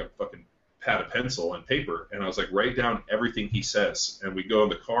had him bring a fucking pad of pencil and paper, and I was like, write down everything he says, and we go in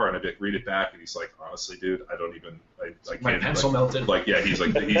the car and I read it back, and he's like, honestly, dude, I don't even, I can't. My pencil melted. Like, yeah, he's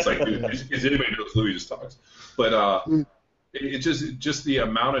like, dude, is anybody knows Louis just talks, but it just the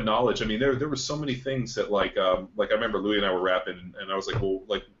amount of knowledge. I mean, there were so many things that like I remember Louis and I were rapping, and I was like, well,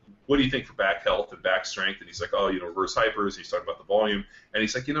 like, what do you think for back health and back strength? And he's like, oh, you know, reverse hypers. He's talking about the volume, and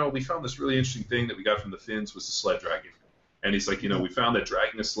he's like, you know, we found this really interesting thing that we got from the Finns was the sled dragging. And he's like, you know, we found that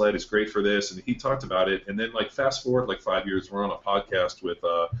dragging a sled is great for this, and he talked about it. And then, like, fast forward like 5 years, we're on a podcast with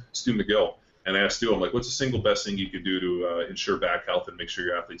Stu McGill, and I asked Stu, I'm like, what's the single best thing you could do to ensure back health and make sure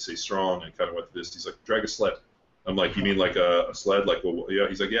your athletes stay strong? And kind of went through this. He's like, drag a sled. I'm like, you mean like a sled? Like, well, yeah.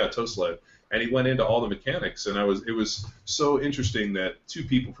 He's like, yeah, a tow sled. And he went into all the mechanics, and it was so interesting that two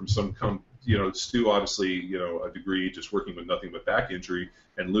people from you know, Stu obviously, you know, a degree just working with nothing but back injury,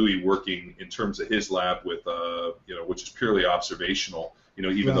 and Louis working in terms of his lab with, you know, which is purely observational, you know,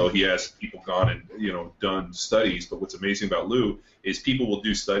 even though he has people gone and, you know, done studies. But what's amazing about Lou is people will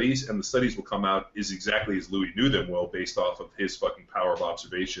do studies, and the studies will come out is exactly as Louis knew them will, based off of his fucking power of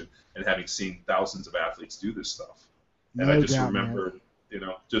observation and having seen thousands of athletes do this stuff. And I just remember, you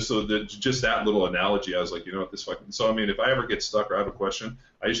know, just that little analogy, I was like, you know what, this fucking. So I mean, if I ever get stuck or I have a question,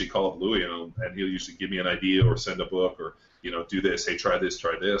 I usually call up Louis, and he'll usually give me an idea or send a book or, you know, do this, hey, try this,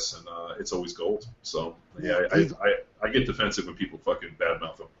 and it's always gold. So yeah, I get defensive when people fucking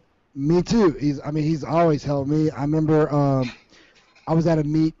badmouth him. Me too. He's always helped me. I remember I was at a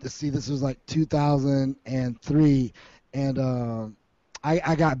meet to see, this was like 2003, and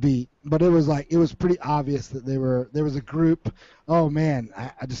I got beat, but it was pretty obvious that there was a group. Oh man,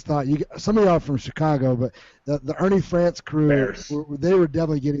 I just thought some of y'all are from Chicago, but the Ernie France crew, they were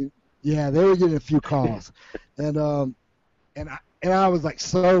definitely getting a few calls, and I was like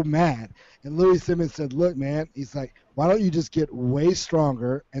so mad. And Louis Simmons said, look, man, he's like, why don't you just get way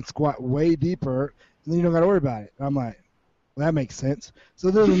stronger and squat way deeper, and then you don't got to worry about it. And I'm like, well, that makes sense. So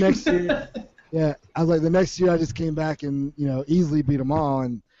then the next year. Yeah, I was like, the next year I just came back and, you know, easily beat them all.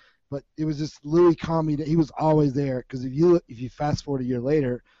 But it was just Louis calmed me. He was always there, because if you fast forward a year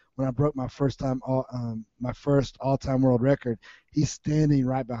later, when I broke my first all-time world record, he's standing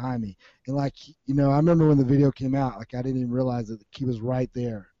right behind me. And like, you know, I remember when the video came out, like I didn't even realize that he was right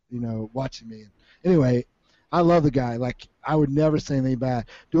there, you know, watching me. Anyway, I love the guy. Like, I would never say anything bad.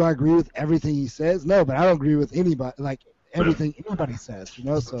 Do I agree with everything he says? No, but I don't agree with anybody, like everything anybody says, you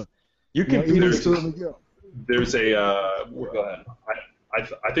know. So. You can. There's a. Go ahead.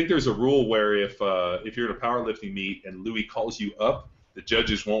 I think there's a rule where if you're in a powerlifting meet and Louis calls you up, the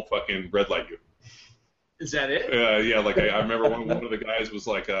judges won't fucking red light you. Is that it? Yeah. Like I remember one of the guys was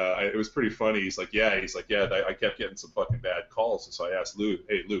like, it was pretty funny. He's like, yeah. I kept getting some fucking bad calls, and so I asked Lou,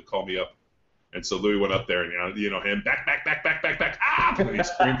 hey Lou, call me up. And so Louis went up there, and you know him, back, ah! And he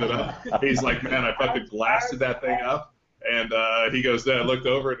screamed it up. He's like, man, I fucking blasted that thing up. And he goes, I looked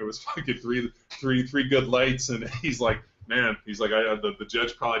over, and it was fucking three good lights. And he's like, man, the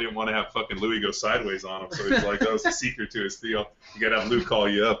judge probably didn't want to have fucking Louis go sideways on him. So he's like, that was the secret to his deal. You got to have Lou call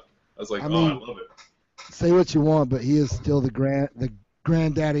you up. I was like, I love it. Say what you want, but he is still the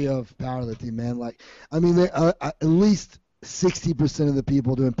granddaddy of powerlifting, man. Like, I mean, at least 60% of the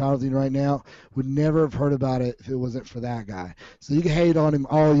people doing powerlifting right now would never have heard about it if it wasn't for that guy. So you can hate on him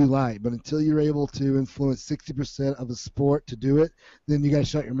all you like, but until you're able to influence 60% of the sport to do it, then you got to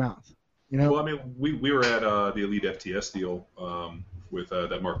shut your mouth. You know? Well, I mean, we were at the Elite FTS deal with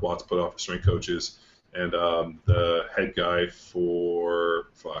that Mark Watts put off for strength coaches, and the head guy for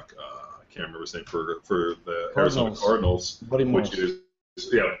I can't remember his name for the Arizona Cardinals, Buddy Morris. Which is.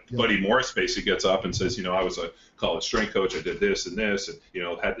 Yeah, Buddy Morris basically gets up and says, you know, I was a college strength coach. I did this and this, and you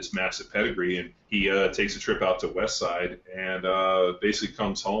know, had this massive pedigree. And he takes a trip out to Westside and basically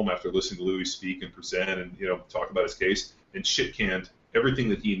comes home after listening to Louis speak and present and you know talk about his case and shit canned everything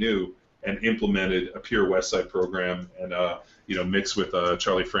that he knew and implemented a pure Westside program and you know mixed with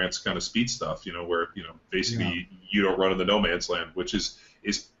Charlie France kind of speed stuff. You know, where you know basically you don't run in the no man's land, which is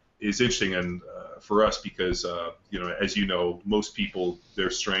interesting and for us because you know, as you know, most people their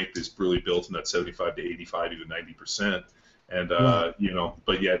strength is really built in that 75 to 85 even 90%, and you know,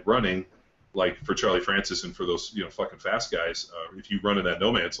 but yet running, like for Charlie Francis and for those fucking fast guys, if you run in that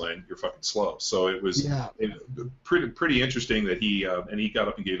no man's land, you're fucking slow. So it was pretty interesting that he got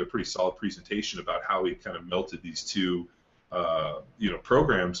up and gave a pretty solid presentation about how he kind of melted these two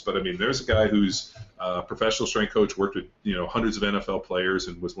programs. But I mean, there's a guy who's a professional strength coach, worked with hundreds of NFL players,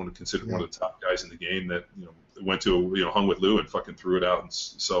 and was considered one of the top guys in the game. That went to hung with Lou and fucking threw it out. And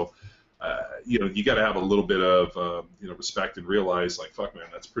so you got to have a little bit of respect and realize, like, fuck, man,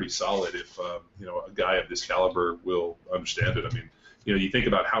 that's pretty solid. If a guy of this caliber will understand it. I mean, you think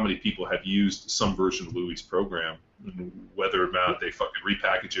about how many people have used some version of Louis' program, whether or not they fucking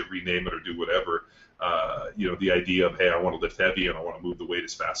repackage it, rename it, or do whatever. The idea of, hey, I want to lift heavy and I want to move the weight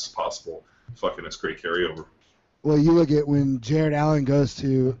as fast as possible. Fucking, that's great carryover. Well, you look at when Jared Allen goes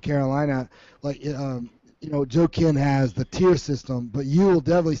to Carolina, like, Joe Ken has the tier system, but you will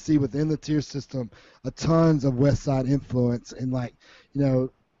definitely see within the tier system a tons of West Side influence. And, like,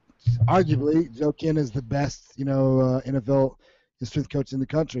 arguably Joe Ken is the best, NFL strength coach in the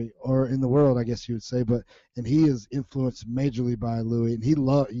country, or in the world, I guess you would say. And he is influenced majorly by Louis, and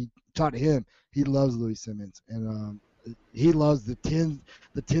you talk to him, he loves Louis Simmons, and he loves the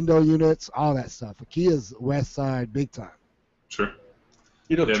Tendo units, all that stuff. Like, he is West Side big time. Sure.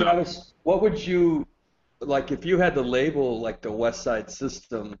 Travis, what would you, like, if you had to label, like, the West Side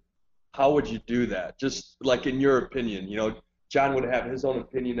system, how would you do that? Just, like, in your opinion, John would have his own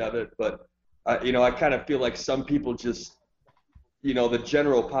opinion of it, but, I kind of feel like some people just, the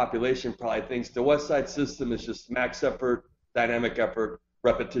general population probably thinks the West Side system is just max effort, dynamic effort,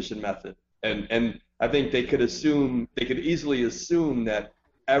 repetition method. And I think they could easily assume that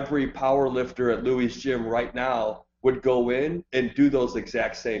every power lifter at Louis' gym right now would go in and do those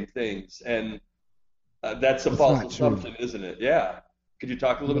exact same things. And that's a false assumption, isn't it? Yeah. Could you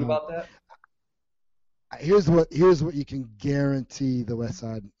talk a little bit about that? Here's what you can guarantee the West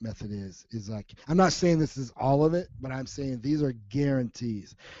Side method is like, I'm not saying this is all of it, but I'm saying these are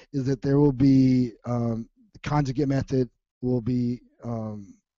guarantees, is that there will be the conjugate method will be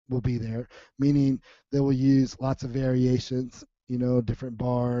there, meaning they will use lots of variations, different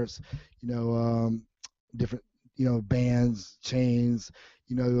bars, different, bands, chains,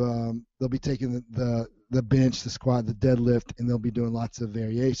 they'll be taking the bench, the squat, the deadlift, and they'll be doing lots of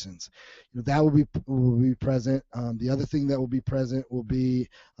variations. That will be present. The other thing that will be present will be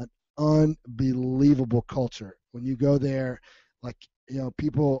an unbelievable culture. When you go there, like,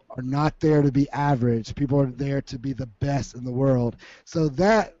 people are not there to be average. People are there to be the best in the world. So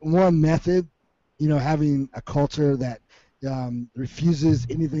that one method, having a culture that refuses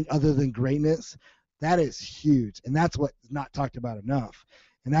anything other than greatness, that is huge. And that's what's not talked about enough.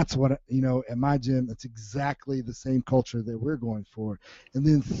 And that's what, at my gym, that's exactly the same culture that we're going for. And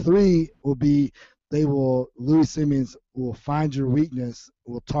then 3 will be, Louis Simmons will find your weakness,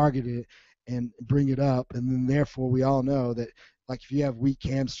 will target it, and bring it up. And then therefore we all know that, like, if you have weak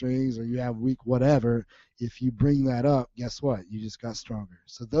hamstrings or you have weak whatever, if you bring that up, guess what? You just got stronger.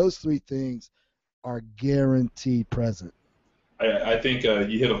 So those 3 things are guaranteed present. I think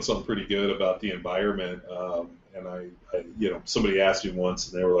you hit on something pretty good about the environment. And I somebody asked me once,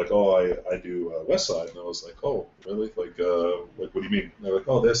 and they were like, "Oh, I do West Side," and I was like, "Oh, really? Like what do you mean?" And they're like,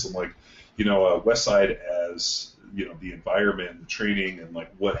 "Oh, this." I'm like, West Side as the environment, the training, and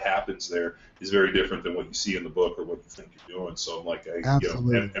like what happens there is very different than what you see in the book or what you think you're doing. So I'm like,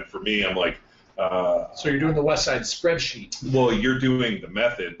 and for me, I'm like. So you're doing the West Side spreadsheet. Well, you're doing the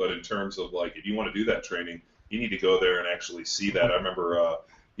method, but in terms of, like, if you want to do that training, you need to go there and actually see that. I remember,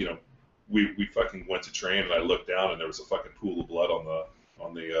 we fucking went to train, and I looked down, and there was a fucking pool of blood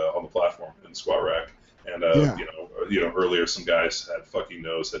on the platform in the squat rack. And earlier some guys had fucking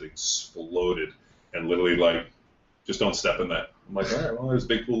nose had exploded, and literally, like, just don't step in that. I'm like, all right, well, there's a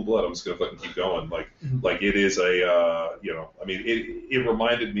big pool of blood. I'm just gonna fucking keep going. Like it is a, it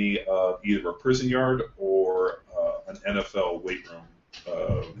reminded me of either a prison yard or an NFL weight room,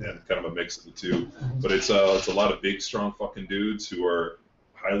 and kind of a mix of the two. But it's a lot of big, strong fucking dudes who are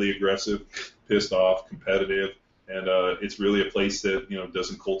highly aggressive, pissed off, competitive, and it's really a place that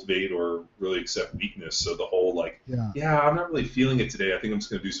doesn't cultivate or really accept weakness. So the whole I'm not really feeling it today. I think I'm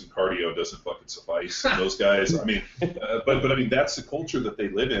just gonna do some cardio. Doesn't fucking suffice. And those guys, I mean, but I mean that's the culture that they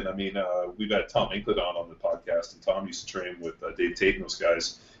live in. I mean, we've had Tom Incledon on the podcast, and Tom used to train with Dave Tate and those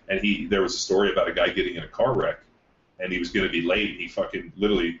guys. And there was a story about a guy getting in a car wreck, and he was going to be late. He fucking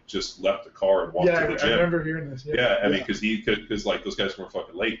literally just left the car and walked to the gym. I remember hearing this. Yeah, I mean, because like those guys weren't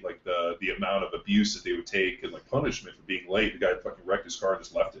fucking late. Like the amount of abuse that they would take and like punishment for being late. The guy fucking wrecked his car and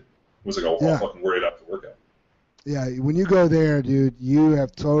just left it. It was like, I'll fucking worry about the workout. Yeah, when you go there, dude, you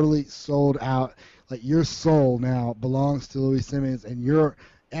have totally sold out. Like, your soul now belongs to Louis Simmons, and you're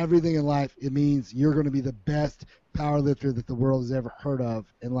everything in life, it means you're going to be the best powerlifter that the world has ever heard of,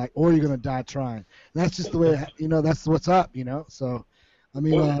 and like, or you're going to die trying. And that's just the way, that's what's up, So, I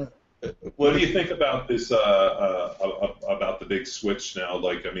mean, what do you think about this? About the big switch now?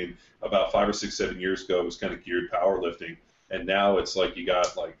 Like, I mean, about 5 or 6, 7 years ago, it was kind of geared powerlifting, and now it's like you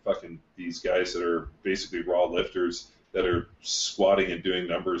got like fucking these guys that are basically raw lifters that are squatting and doing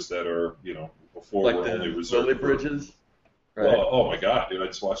numbers that are, before like were only reserved. Lily Bridges. Right. Well, oh my God, dude! I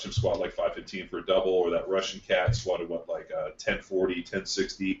just watched him squat like 515 for a double, or that Russian cat squatted 1040,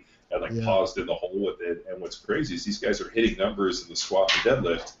 1060, and paused in the hole with it. And what's crazy is these guys are hitting numbers in the squat and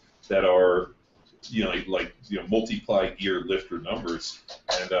deadlift that are, multiply gear lifter numbers.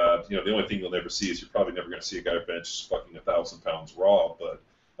 And the only thing you'll never see is you're probably never going to see a guy bench fucking 1,000 pounds raw. But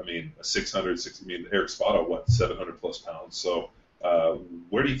I mean, 660. I mean, Eric Spada, 700 plus pounds. So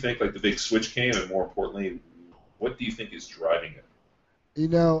where do you think the big switch came, and more importantly, what do you think is driving it?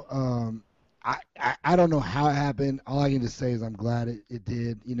 I don't know how it happened. All I can just say is I'm glad it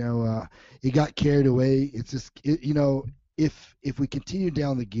did. It got carried away. It's just, if we continue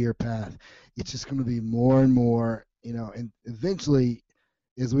down the gear path, it's just going to be more and more, and eventually,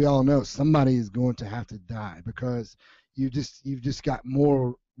 as we all know, somebody is going to have to die because you've just got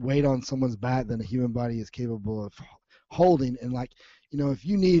more weight on someone's back than a human body is capable of holding. And if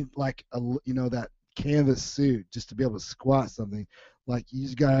you need that canvas suit just to be able to squat something, you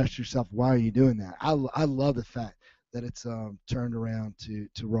just gotta ask yourself, why are you doing that? I love the fact that it's turned around to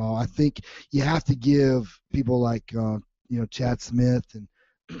raw. I think you have to give people like Chad Smith and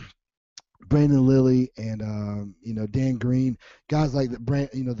Brandon Lilly and Dan Green, guys like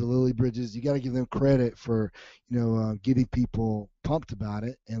the Lily Bridges. You got to give them credit for getting people pumped about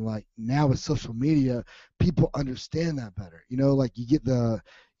it. And now with social media, people understand that better. You get the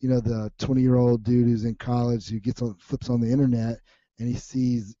 20-year-old dude who's in college who flips on the internet and he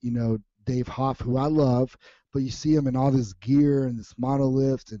sees Dave Hoff, who I love, but you see him in all this gear and this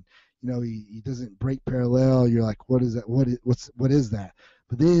monolift, and he doesn't break parallel. You're like, what is that? What is that?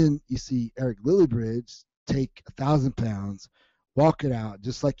 But then you see Eric Lillibridge take 1,000 pounds, walk it out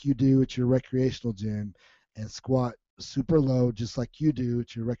just like you do at your recreational gym, and squat super low just like you do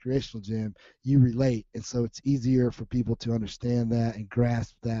at your recreational gym. You relate, and so it's easier for people to understand that and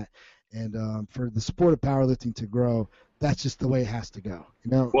grasp that, and for the sport of powerlifting to grow. That's just the way it has to go,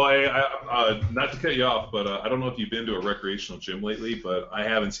 Well, I not to cut you off, but I don't know if you've been to a recreational gym lately, but I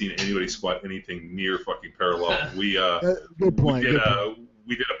haven't seen anybody squat anything near fucking parallel. Good point.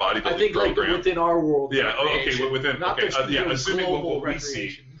 We did a bodybuilding I think program. Within our world. Yeah. Okay. Within. Not okay. Assuming global what we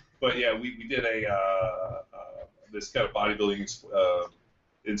see. But yeah, we did this kind of bodybuilding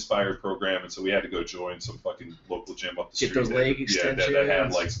inspired program, and so we had to go join some fucking local gym up the street. Get those leg extensions. That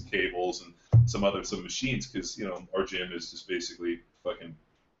had some cables and some machines, because our gym is just basically fucking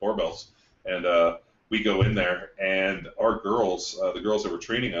barbells, and we go in there, and our girls, the girls that were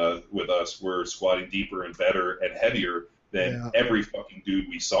training with us, were squatting deeper and better and heavier than every fucking dude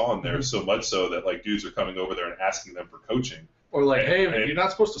we saw in there. Mm-hmm. So much so that dudes are coming over there and asking them for coaching. Or hey, man, you're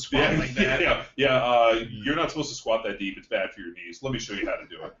not supposed to squat like that. You're not supposed to squat that deep. It's bad for your knees. Let me show you how to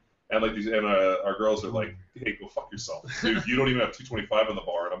do it. And our girls are like, hey, go fuck yourself, dude. You don't even have 225 on the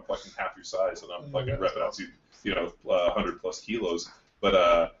bar, and I'm fucking half your size, and I'm fucking repping out to 100 plus kilos.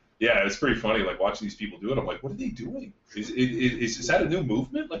 But it's pretty funny, watching these people do it. I'm like, what are they doing? Is that a new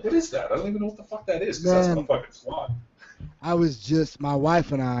movement? What is that? I don't even know what the fuck that is, because that's not a fucking squat. My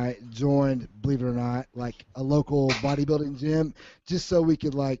wife and I joined, believe it or not, a local bodybuilding gym, just so we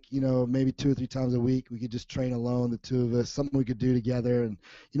could maybe 2 or 3 times a week, we could just train alone, the two of us, something we could do together. And,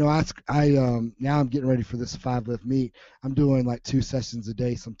 now I'm getting ready for this 5-lift meet. I'm doing 2 sessions a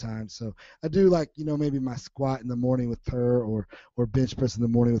day sometimes. So I do maybe my squat in the morning with her or bench press in the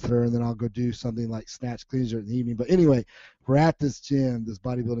morning with her. And then I'll go do something like snatch cleans in the evening. But anyway, we're at this gym, this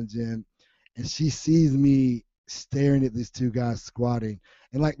bodybuilding gym, and she sees me staring at these 2 guys squatting,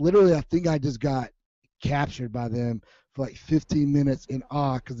 and literally I think I just got captured by them for 15 minutes in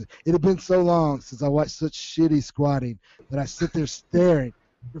awe, because it had been so long since I watched such shitty squatting that I sit there staring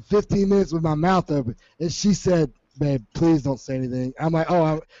for 15 minutes with my mouth open. And she said, babe, please don't say anything. I'm like,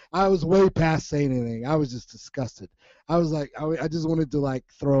 I was way past saying anything. I was just disgusted. I was I just wanted to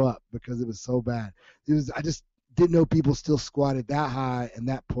throw up because it was so bad. I just didn't know people still squatted that high and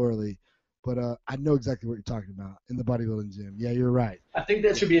that poorly. But I know exactly what you're talking about in the bodybuilding gym. Yeah, you're right. I think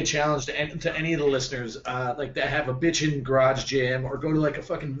that should be a challenge to any of the listeners, that have a bitchin' garage gym or go to a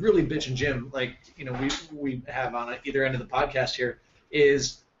fucking really bitchin' gym, we have on either end of the podcast here,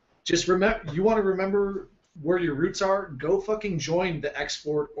 is just remember, you want to remember where your roots are, go fucking join the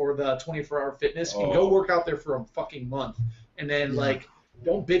X-Sport or the 24-Hour Fitness and go work out there for a fucking month. And then,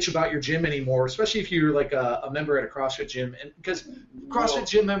 don't bitch about your gym anymore, especially if you're like a member at a CrossFit gym, and because CrossFit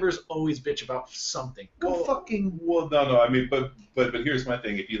gym members always bitch about something. No. I mean, but here's my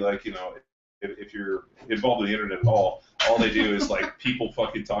thing. If you like, you know, if you're involved in the internet at all they do is like people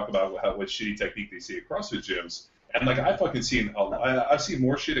fucking talk about what shitty technique they see at CrossFit gyms. And like I've seen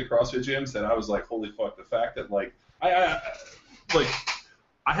more shit at CrossFit gyms that I was like, holy fuck, the fact that like I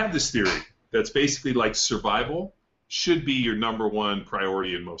have this theory that's basically like survival should be your number one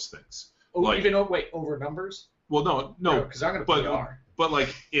priority in most things. Oh, like, even over numbers? Well, no, because I'm gonna PR. But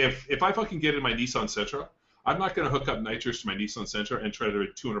like if I fucking get in my Nissan Sentra, I'm not gonna hook up nitrous to my Nissan Sentra and try to do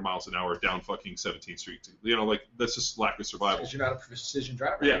 200 miles an hour down fucking 17th Street. You know, like that's just lack of survival. Because you're not a precision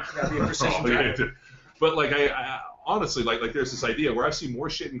driver. Yeah, you gotta be a precision driver. But like I honestly like there's this idea where I've seen more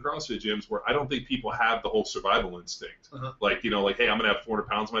shit in CrossFit gyms where I don't think people have the whole survival instinct. Uh-huh. Like, you know, like, hey, I'm gonna have 400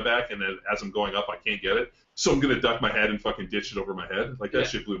 pounds on my back, and then as I'm going up, I can't get it, so I'm gonna duck my head and fucking ditch it over my head. Like that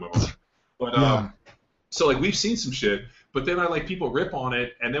shit blew my mind. But so like we've seen some shit, but then I like people rip on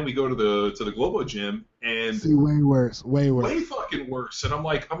it, and then we go to the Globo gym and see way worse, way fucking worse. And I'm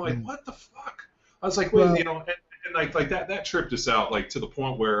like, what the fuck? I was like, wait, you know, and like that tripped us out like to the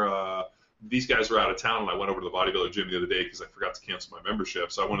point where these guys were out of town, and I went over to the bodybuilder gym the other day because I forgot to cancel my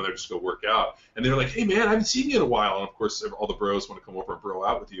membership. So I went in there just to go work out. And they were like, hey, man, I haven't seen you in a while. And, of course, all the bros want to come over and bro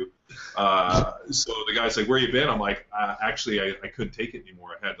out with you. So the guy's like, where you been? I'm like, actually, I couldn't take it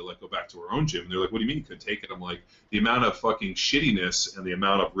anymore. I had to go back to our own gym. And they're like, what do you mean you couldn't take it? I'm like, the amount of fucking shittiness and the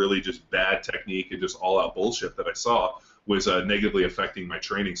amount of really just bad technique and just all-out bullshit that I saw was negatively affecting my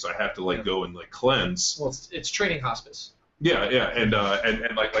training. So I had to, go and, cleanse. Well, it's training hospice. Yeah, and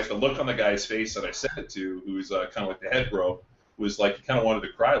like the look on the guy's face that I sent it to, who's kind of like the head bro, was like he kind of wanted to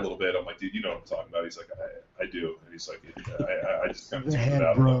cry a little bit. I'm like, dude, you know what I'm talking about? He's like, I do, and he's like, I just kind of tuned it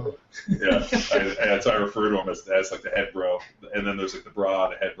out. Bro. Yeah, that's how I refer to him as like the head bro, and then there's like the bra,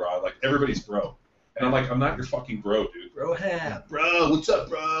 the head bra, like everybody's bro, and I'm like, I'm not your fucking bro, dude. Bro, head. Bro, what's up,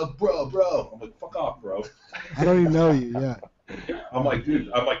 bro? Bro. I'm like, fuck off, bro. I don't even know you. Yeah. I'm like,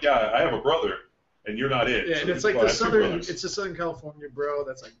 dude. I'm like, yeah, I have a brother. And you're not it. Yeah, so and it's like the southern. It's a Southern California bro.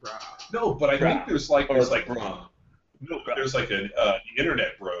 That's like bro. No, but I think there's bro. No, but there's like an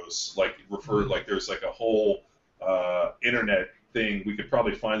internet bros referred there's like a whole internet thing. We could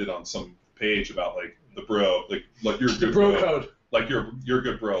probably find it on some page about the bro, like you're a good bro code. Like you're a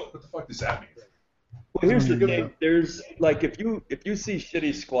good bro. What the fuck does that mean? Well, here's the thing. There's if you see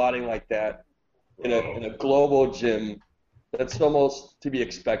shitty squatting like that in a global gym. That's almost to be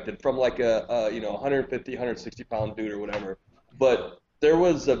expected from a 150, 160 pound dude or whatever. But there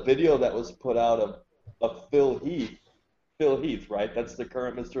was a video that was put out of Phil Heath. Phil Heath, right? That's the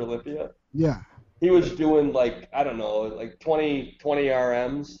current Mr. Olympia. Yeah. He was doing 20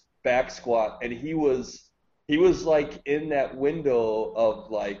 RMs back squat, and he was in that window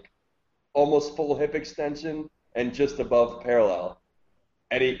of almost full hip extension and just above parallel,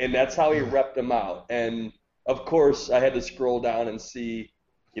 and that's how he repped them out. And of course, I had to scroll down and see,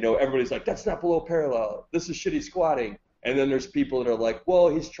 everybody's like, that's not below parallel. This is shitty squatting. And then there's people that are like, well,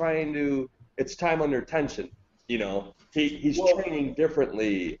 he's trying to, it's time under tension. He's training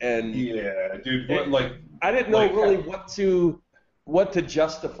differently. And yeah, dude, I didn't know really what to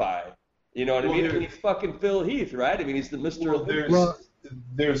justify. You know what I mean? I mean, he's fucking Phil Heath, right? I mean, he's the Mr.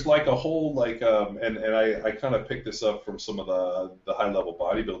 There's a whole, and I kind of picked this up from some of the high-level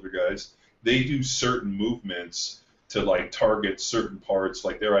bodybuilder guys. They do certain movements to target certain parts,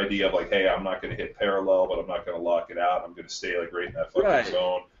 like their idea of hey, I'm not going to hit parallel, but I'm not going to lock it out. I'm going to stay right in that fucking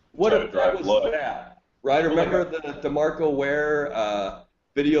zone. What if that was bad? Right? Remember the DeMarco Ware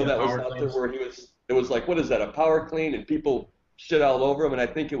video that was out there where it was what is that, a power clean, and people shit all over him, and I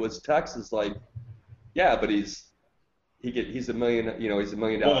think it was Texas yeah, but he's $1 million, he's $1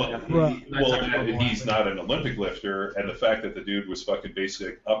 million. He's not an Olympic lifter, and the fact that the dude was fucking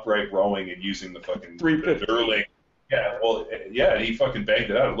basic upright rowing and using the fucking 350. knurling. Yeah, he fucking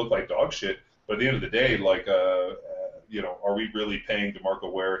banged it out. It looked like dog shit. But at the end of the day, are we really paying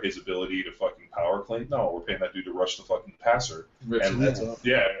DeMarco Ware his ability to fucking power clean? No, we're paying that dude to rush the fucking passer. Rip some heads off.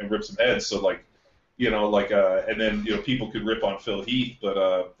 Yeah, and rip some heads. So and then people could rip on Phil Heath,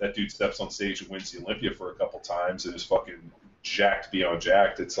 but that dude steps on stage and wins the Olympia for a couple times and is fucking jacked beyond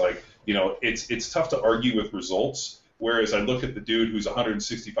jacked. It's it's tough to argue with results. Whereas I look at the dude who's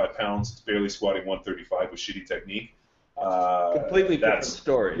 165 pounds, barely squatting 135 with shitty technique. Completely different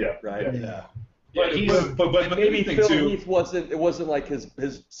story. Yeah, right. Yeah. But maybe Phil Heath wasn't. It wasn't like his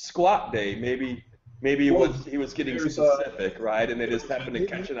squat day. Maybe he was getting specific, right? And they just happened to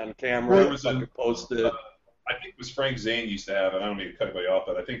catch it on camera and post it. I think it was Frank Zane used to have, and I don't mean to cut anybody off,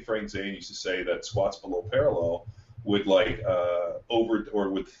 but I think Frank Zane used to say that squats below parallel would like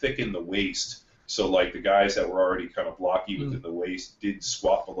would thicken the waist. So like the guys that were already kind of blocky within the waist did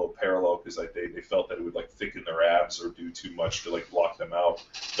squat below parallel because like they felt that it would like thicken their abs or do too much to like block them out.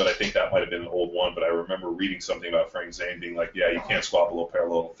 But I think that might have been an old one. But I remember reading something about Frank Zane being like, yeah, you can't squat below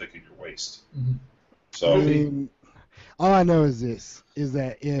parallel, it'll thicken your waist. So I mean, all I know is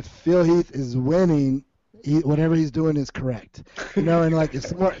that if Phil Heath is winning, whatever he's doing is correct. You know, and like if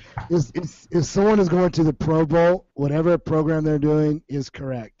someone is going to the Pro Bowl, whatever program they're doing is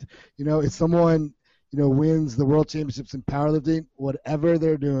correct. You know, if someone, you know, wins the World Championships in powerlifting, whatever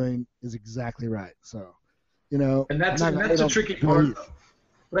they're doing is exactly right. So, you know, and that's a tricky part.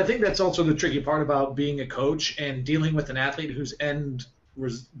 But I think that's also the tricky part about being a coach and dealing with an athlete whose end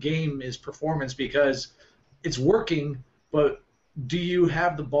game is performance, because it's working, but do you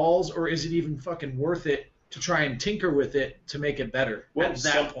have the balls, or is it even fucking worth it to try and tinker with it to make it better at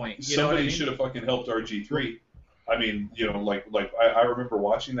that point? Somebody should have fucking helped RG3. I mean, you know, like I remember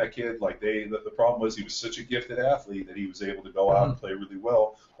watching that kid. Like the problem was he was such a gifted athlete that he was able to go out and play really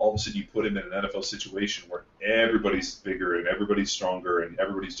well. All of a sudden, you put him in an NFL situation where everybody's bigger and everybody's stronger and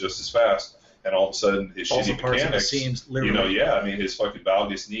everybody's just as fast. And all of a sudden, his shitty mechanics, seams, you know, I mean, his fucking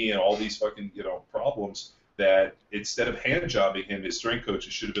valgus knee and all these fucking, you know, problems. That instead of hand jobbing him, his strength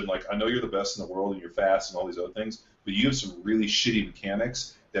coaches should have been like, I know you're the best in the world and you're fast and all these other things, but you have some really shitty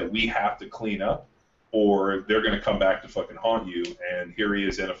mechanics that we have to clean up, or they're going to come back to fucking haunt you. And here he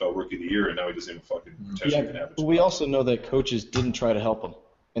is, NFL Rookie of the Year, and now he doesn't even fucking potentially have it. But we also know that coaches didn't try to help him,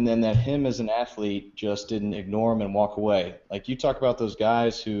 and then that him as an athlete just didn't ignore him and walk away. Like you talk about those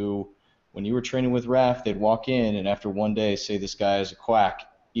guys who, when you were training with Raph, they'd walk in and after one day say this guy is a quack,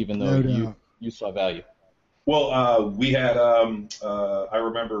 even though you saw value. Well, we had, I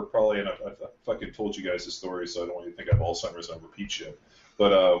remember probably, and I fucking told you guys this story, so I don't want you to think I have Alzheimer's and I repeat shit.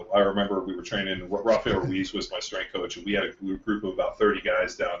 But I remember we were training, Rafael Ruiz was my strength coach, and we had a group of about 30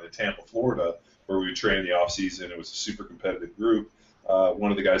 guys down in Tampa, Florida, where we would train in the off season. It was a super competitive group.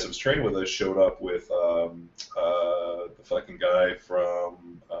 One of the guys that was training with us showed up with the fucking guy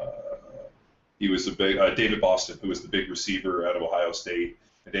from, he was the big, David Boston, who was the big receiver out of Ohio State.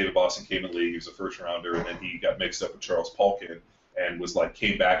 And David Boston came in the league. He was a first rounder, and then he got mixed up with Charles Palkin and was like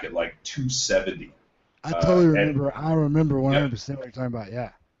came back at like 270. I totally remember. I remember 100% what you're talking about.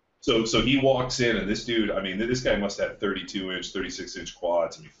 Yeah. So he walks in, and this dude, I mean, this guy must have 32-inch, 36-inch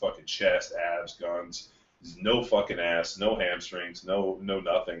quads. I mean, fucking chest, abs, guns. There's no fucking ass, no hamstrings, no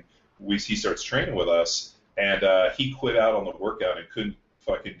nothing. He starts training with us, and he quit out on the workout and couldn't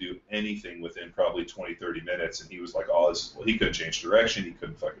fucking do anything within probably 20-30 minutes, and he was like, he couldn't change direction, he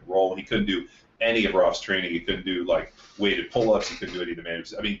couldn't fucking roll, he couldn't do any of Roth's training, he couldn't do like weighted pull-ups, he couldn't do any of the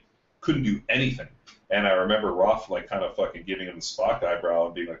manuals, I mean, couldn't do anything. And I remember Roth like kind of fucking giving him the Spock eyebrow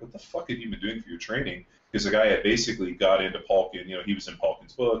and being like, what the fuck have you been doing for your training? Because the guy had basically got into Palkin, you know, he was in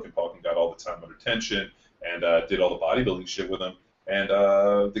Palkin's book, and Palkin got all the time under tension and did all the bodybuilding shit with him. And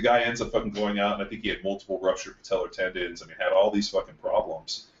the guy ends up fucking going out, and I think he had multiple ruptured patellar tendons. I mean, had all these fucking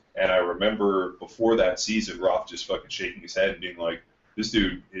problems. And I remember before that season, Roth just fucking shaking his head and being like, this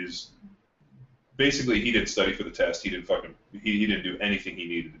dude is basically, he didn't study for the test. He didn't fucking, he didn't do anything he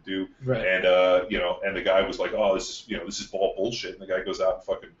needed to do. Right. And, you know, and the guy was like, oh, this is all bullshit. And the guy goes out and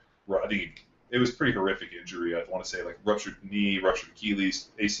fucking, I think it was pretty horrific injury. I want to say like ruptured knee, ruptured Achilles,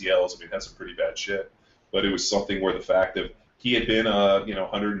 ACLs. I mean, that's some pretty bad shit. But it was something where the fact of, he had been a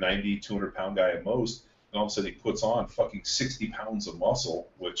 190, 200-pound guy at most, and all of a sudden he puts on fucking 60 pounds of muscle,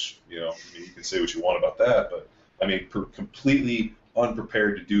 which, you know, I mean, you can say what you want about that, but, I mean, completely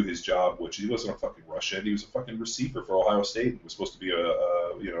unprepared to do his job, which he wasn't a fucking rush end. He was a fucking receiver for Ohio State and was supposed to be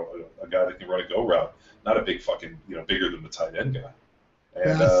a guy that can run a go route, not a big fucking, you know, bigger than the tight end guy.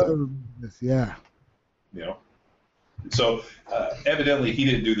 And, yeah. You know. So evidently he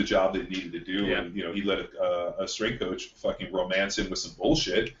didn't do the job that he needed to do, and you know he let a strength coach fucking romance him with some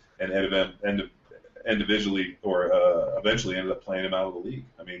bullshit, and individually or eventually ended up playing him out of the league.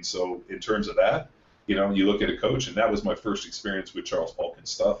 I mean, so in terms of that, you know, you look at a coach, and that was my first experience with Charles Palkin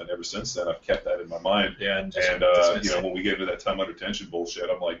stuff, and ever since then I've kept that in my mind. Yeah, and you know, when we get into that time under tension bullshit,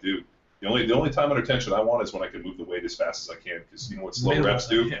 I'm like, dude, the only time under tension I want is when I can move the weight as fast as I can, because you know what slow reps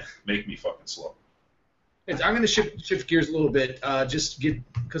do? Yeah. Make me fucking slow. I'm going to shift gears a little bit,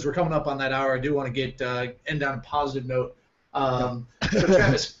 because we're coming up on that hour. I do want to end on a positive note. So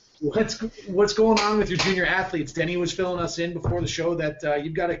Travis, what's going on with your junior athletes? Denny was filling us in before the show that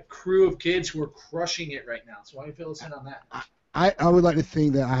you've got a crew of kids who are crushing it right now. So why don't you fill us in on that? I would like to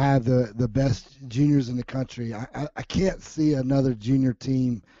think that I have the best juniors in the country. I can't see another junior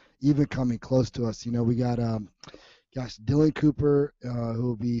team even coming close to us. You know, we got gosh, Dylan Cooper, who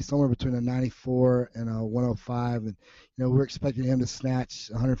will be somewhere between a 94 and a 105, and we're expecting him to snatch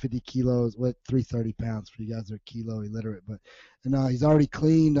 150 kilos with 330 pounds for you guys that are kilo illiterate. But he's already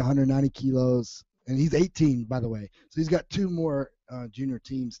cleaned 190 kilos, and he's 18, by the way. So he's got 2 more junior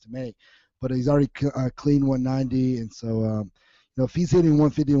teams to make, but he's already cleaned 190, and so if he's hitting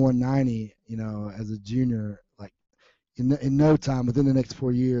 150 and 190, as a junior, like in no time, within the next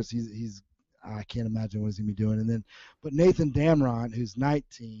 4 years, he's I can't imagine what he's gonna be doing. But Nathan Damron, who's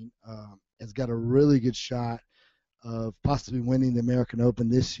 19, has got a really good shot of possibly winning the American Open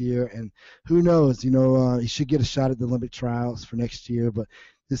this year, and who knows, he should get a shot at the Olympic trials for next year. But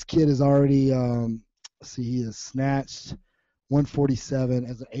this kid is already, he has snatched 147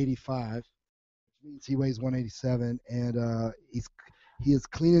 as an 85, which means he weighs 187, and he is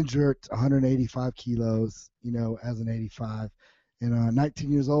clean and jerked 185 kilos, as an 85, and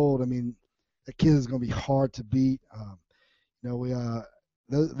 19 years old. I mean, that kid is going to be hard to beat.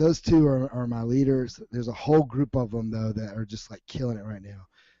 Those 2 are my leaders. There's a whole group of them, though, that are just like killing it right now.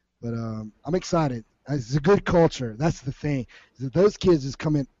 But I'm excited. It's a good culture. That's the thing. Is that those kids just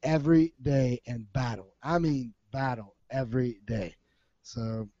come in every day and battle. I mean, battle every day.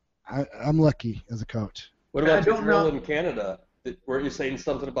 So I'm lucky as a coach. What about your girl in Canada? Weren't you saying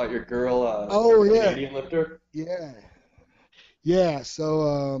something about your girl? Canadian lifter. Yeah.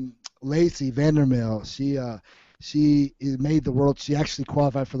 So Lacey Vandermill, she made the world. She actually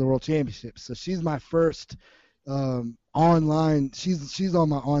qualified for the World Championships. So she's my first online. She's on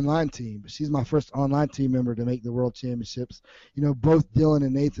my online team, but she's my first online team member to make the World Championships. Both Dylan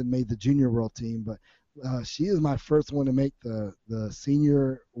and Nathan made the junior world team, but she is my first one to make the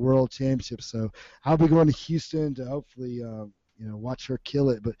senior world championship. So I'll be going to Houston to hopefully watch her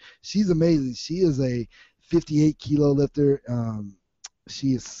kill it. But she's amazing. She is a 58 kilo lifter.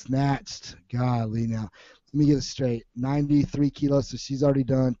 She is snatched. Golly, now let me get it straight. 93 kilos. So she's already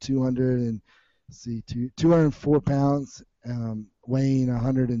done 204 pounds, weighing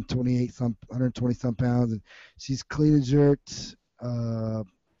 120 some pounds, and she's clean and jerked. I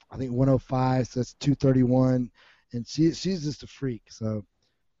think 105, so that's 231, and she's just a freak. So,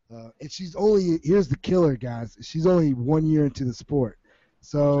 and she's only, here's the killer, guys. She's only 1 year into the sport.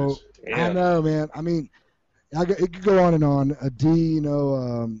 So I know, man. I mean, it could go on and on.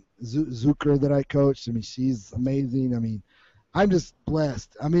 Zucker that I coached. I mean, she's amazing. I mean, I'm just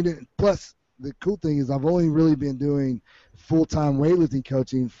blessed. I mean, plus the cool thing is I've only really been doing full-time weightlifting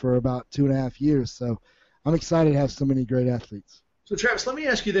coaching for about 2.5 years. So I'm excited to have so many great athletes. So, Travis, let me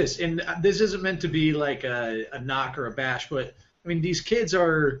ask you this, and this isn't meant to be like a knock or a bash, but, I mean, these kids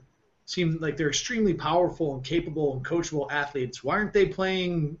seem like they're extremely powerful and capable and coachable athletes. Why aren't they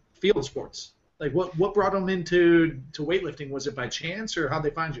playing field sports? Like, what brought them into weightlifting? Was it by chance, or how'd they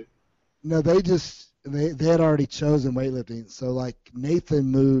find you? No, they had already chosen weightlifting. So, like, Nathan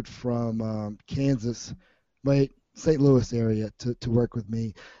moved from Kansas, St. Louis area to work with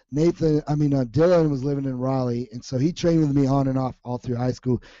me. Dylan was living in Raleigh, and so he trained with me on and off all through high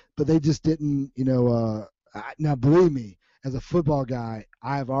school. But they just didn't, now believe me, as a football guy,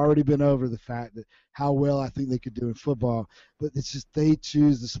 I've already been over the fact that how well I think they could do in football. But it's just they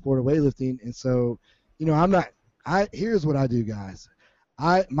choose the sport of weightlifting, and so, here's what I do, guys.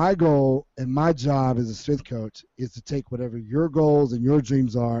 My goal and my job as a strength coach is to take whatever your goals and your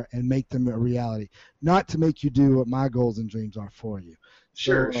dreams are and make them a reality, not to make you do what my goals and dreams are for you.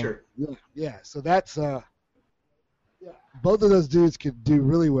 Sure. Yeah. So that's both of those dudes could do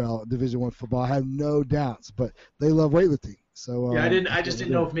really well at Division I football. I have no doubts, but they love weightlifting. So I just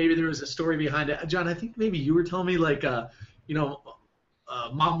didn't know if maybe there was a story behind it, John. I think maybe you were telling me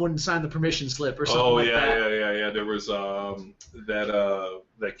mom wouldn't sign the permission slip or something that. Yeah. There was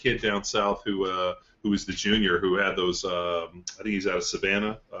that kid down south who was the junior who had those. I think he's out of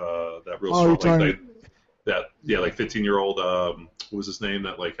Savannah. That real strong, like 15-year-old. What was his name?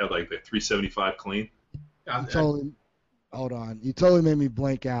 That had the 375 clean. Hold on. You totally made me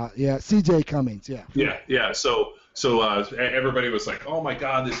blank out. Yeah, C.J. Cummings. Yeah. Yeah. So everybody was like, "Oh my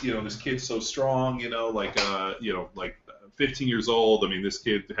God, this kid's so strong." 15 years old. I mean, this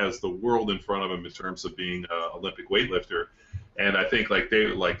kid has the world in front of him in terms of being an Olympic weightlifter. And I think I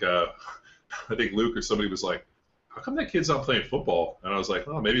think Luke or somebody was like, "How come that kid's not playing football?" And I was like,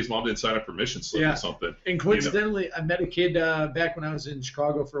 "Oh, maybe his mom didn't sign a permission slip or something." And coincidentally, I met a kid back when I was in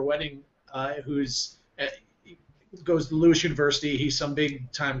Chicago for a wedding he goes to Lewis University. He's some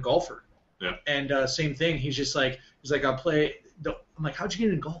big time golfer. Yeah. And same thing. He's like, I'll play. I'm like, how'd you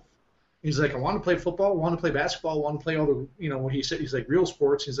get into golf? He's like, I want to play football, I want to play basketball, I want to play all the, what he said. He's like, real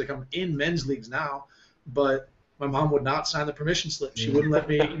sports. He's like, I'm in men's leagues now, but my mom would not sign the permission slip. She wouldn't let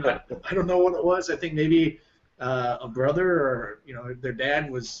me. I don't know what it was. I think maybe a brother or their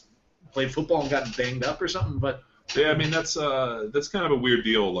dad played football and got banged up or something. But yeah, I mean that's kind of a weird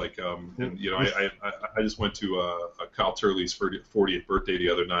deal. Like, and, I just went to Kyle Turley's 40th birthday the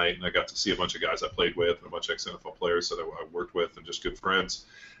other night, and I got to see a bunch of guys I played with and a bunch of ex-NFL players that I worked with and just good friends.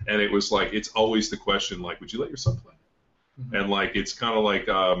 And it was like, it's always the question, like, would you let your son play? Mm-hmm. And like, it's kind of like,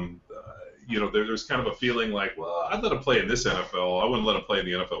 there's kind of a feeling like, well, I'd let him play in this NFL. I wouldn't let him play in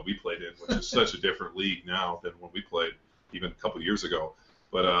the NFL we played in, which is such a different league now than when we played even a couple of years ago.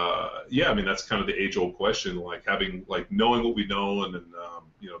 But yeah, I mean that's kind of the age-old question, like knowing what we know, and then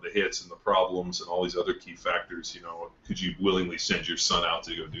the hits and the problems and all these other key factors. Could you willingly send your son out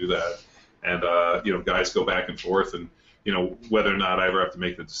to go do that? And guys go back and forth, and whether or not I ever have to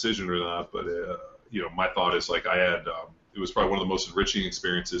make the decision or not. But my thought is like I had. It was probably one of the most enriching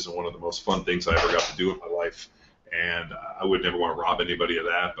experiences and one of the most fun things I ever got to do in my life. And I would never want to rob anybody of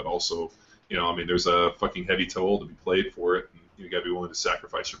that. But also, there's a fucking heavy toll to be played for it. And you got to be willing to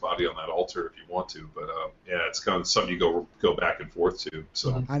sacrifice your body on that altar if you want to. But yeah, it's kind of something you go back and forth to.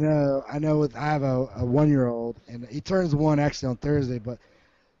 So I know. I have a 1-year-old, and he turns 1 actually on Thursday. But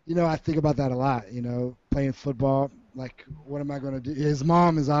I think about that a lot. Playing football. Like, what am I going to do? His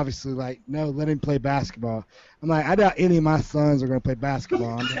mom is obviously like, no, let him play basketball. I'm like, I doubt any of my sons are going to play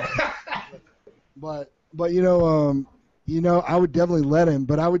basketball. but I would definitely let him,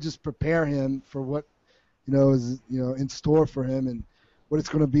 but I would just prepare him for what, is, in store for him and what it's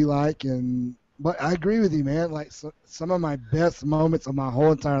going to be like. But I agree with you, man. Like, some of my best moments of my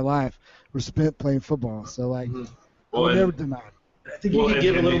whole entire life were spent playing football. So, like, I would never deny it. I think you can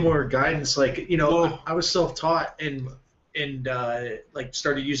give a little more guidance. Like, I was self-taught and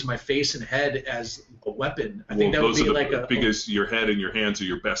started using my face and head as a weapon. I think that would be because your head and your hands are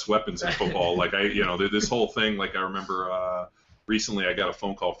your best weapons in football. Like this whole thing. Like I remember recently I got a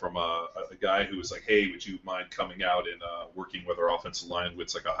phone call from a guy who was like, "Hey, would you mind coming out and working with our offensive line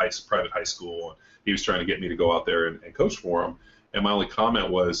with like a private high school?" And he was trying to get me to go out there and coach for him. And my only comment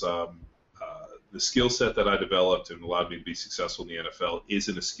was. The skill set that I developed and allowed me to be successful in the NFL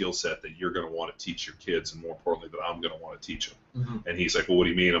isn't a skill set that you're going to want to teach your kids, and more importantly, that I'm going to want to teach them. Mm-hmm. And he's like, well, what do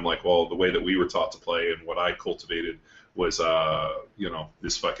you mean? I'm like, well, the way that we were taught to play and what I cultivated was,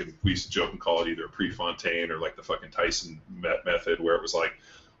 this fucking, we used to joke and call it either a Prefontaine or like the fucking Tyson method, where it was like,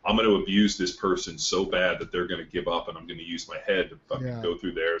 I'm going to abuse this person so bad that they're going to give up, and I'm going to use my head to fucking go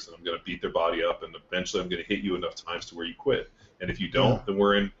through theirs, and I'm going to beat their body up, and eventually I'm going to hit you enough times to where you quit. And if you don't, then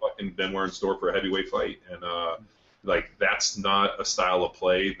we're in store for a heavyweight fight. And that's not a style of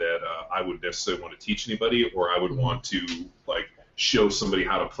play that I would necessarily want to teach anybody, or I would want to like show somebody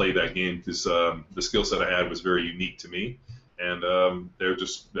how to play that game, because the skill set I had was very unique to me. And they're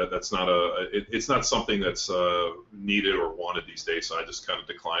just that's not it's not something that's needed or wanted these days. So I just kind of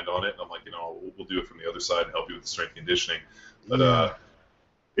declined on it. And I'm like, we'll do it from the other side and help you with the strength conditioning. But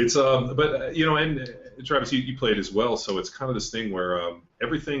it's and Travis, you played as well, so it's kind of this thing where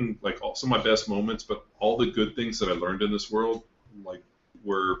everything, like some of my best moments, but all the good things that I learned in this world, like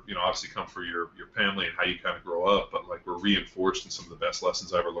were obviously come from your family and how you kind of grow up, but like were reinforced in some of the best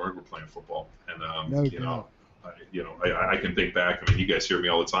lessons I ever learned were playing football. And I can think back. I mean, you guys hear me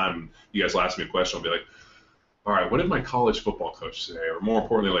all the time. And you guys will ask me a question. I'll be like, all right, what did my college football coach say? Or more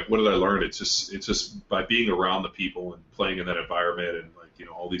importantly, like, what did I learn? It's just by being around the people and playing in that environment, and like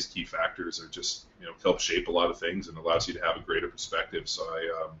all these key factors are just help shape a lot of things and allows you to have a greater perspective. So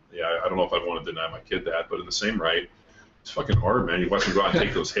I don't know if I want to deny my kid that, but in the same right, it's fucking hard, man. You watch him go out and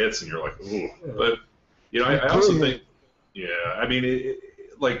take those hits, and you're like, ooh. But I also think, I mean,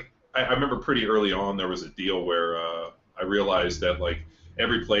 I remember pretty early on there was a deal where I realized that like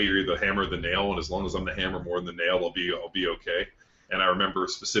every play you're either the hammer or the nail, and as long as I'm the hammer more than the nail, I'll be okay. And I remember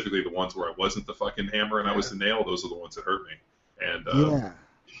specifically the ones where I wasn't the fucking hammer and I was the nail. Those are the ones that hurt me. And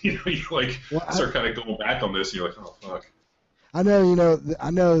you start kind of going back on this, and you're like, oh fuck. I know,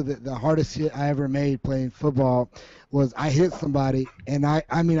 I know that the hardest hit I ever made playing football was I hit somebody, and I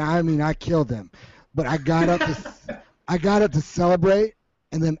killed them, but I got up to celebrate,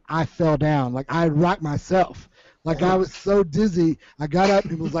 and then I fell down. Like I rocked myself. Like I was so dizzy, I got up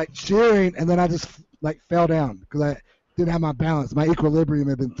and was like cheering, and then I just like fell down because I didn't have my balance. My equilibrium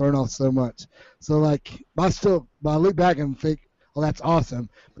had been thrown off so much. So like, I look back and think, oh, that's awesome.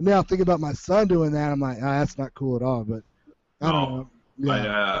 But now thinking about my son doing that, I'm like, that's not cool at all. But I don't know.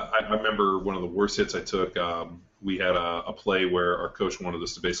 Yeah. I remember one of the worst hits I took. We had a play where our coach wanted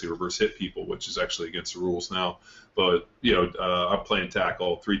us to basically reverse hit people, which is actually against the rules now. But, I'm playing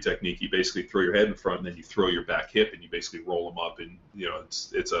tackle, 3 technique. You basically throw your head in front, and then you throw your back hip, and you basically roll them up. And,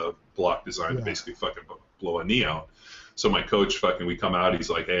 it's a block designed to basically fucking blow a knee out. So my coach we come out,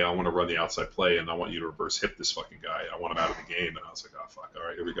 he's like, hey, I want to run the outside play, and I want you to reverse hip this fucking guy. I want him out of the game. And I was like, oh, fuck, all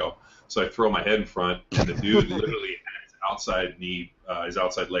right, here we go. So I throw my head in front, and the dude literally had his outside knee, his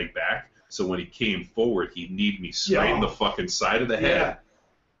outside leg back. So when he came forward, he kneed me straight in the fucking side of the head.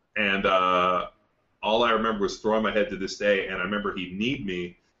 And all I remember was throwing my head to this day, and I remember he kneed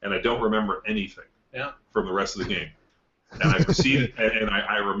me, and I don't remember anything from the rest of the game. And I proceeded, and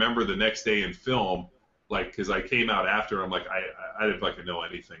I remember the next day in film, because I came out after, I'm like, I didn't fucking know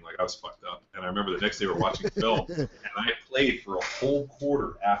anything. Like, I was fucked up. And I remember the next day we're watching film, and I played for a whole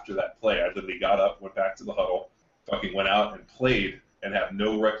quarter after that play. I literally got up, went back to the huddle, fucking went out and played, and have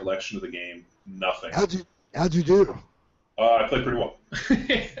no recollection of the game, nothing. How'd you do? I played pretty well.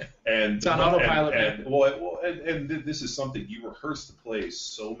 And it's on autopilot. And this is something you rehearse the plays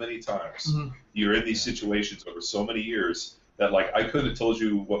so many times. Mm-hmm. You're in these situations over so many years that, I could have told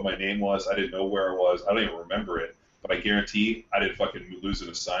you what my name was. I didn't know where I was. I don't even remember it. But I guarantee I didn't fucking lose an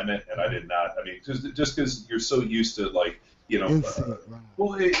assignment, and I did not. I mean, just because you're so used to,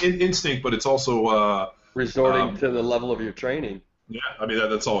 instinct, but it's also resorting to the level of your training. Yeah, I mean,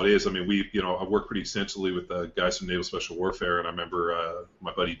 that's all it is. I mean, I work pretty extensively with guys from Naval Special Warfare, and I remember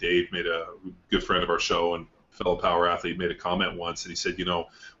my buddy Dave, a good friend of our show and fellow power athlete, made a comment once, and he said,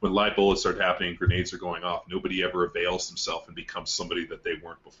 when live bullets start happening, grenades are going off, nobody ever avails himself and becomes somebody that they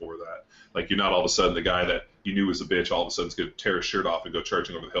weren't before that. You're not all of a sudden the guy that you knew was a bitch, all of a sudden is going to tear his shirt off and go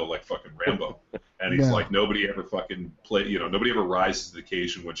charging over the hill like fucking Rambo. And he's like, nobody ever fucking nobody ever rises to the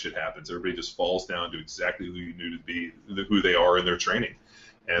occasion when shit happens. Everybody just falls down to exactly who you knew to be, who they are in their training.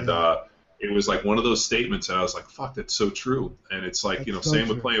 And it was one of those statements, and I was like, fuck, that's so true. And it's same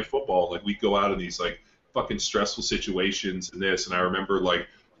with playing football. We go out in these fucking stressful situations and this, and I remember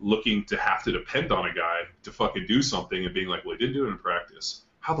looking to have to depend on a guy to fucking do something and being like, well, he didn't do it in practice.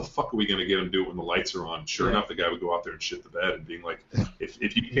 How the fuck are we going to get him to do it when the lights are on? Sure enough, the guy would go out there and shit the bed and being like,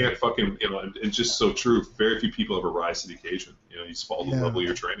 if you can't fucking, and it's just so true. Very few people ever rise to the occasion. You just follow the level of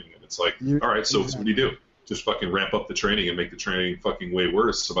your training, and it's all right, so what do you do? Just fucking ramp up the training and make the training fucking way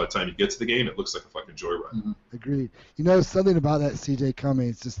worse. So by the time you get to the game, it looks like a fucking joyride. Mm-hmm. Agreed. Something about that CJ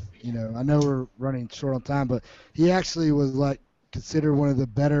Cummings, just, I know we're running short on time, but he actually was considered one of the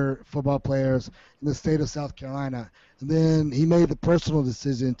better football players in the state of South Carolina. And then he made the personal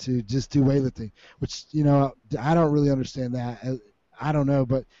decision to just do weightlifting, which, I don't really understand that. I don't know,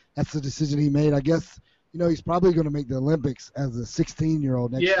 but that's the decision he made. I guess, he's probably going to make the Olympics as a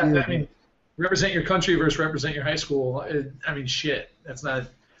 16-year-old next year. Yeah, I mean, represent your country versus represent your high school. Shit. That's not...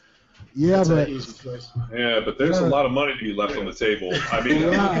 Yeah, but yeah, but there's a lot of money to be left on the table. I mean,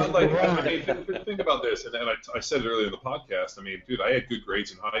 think about this, and I said it earlier in the podcast. I mean, dude, I had good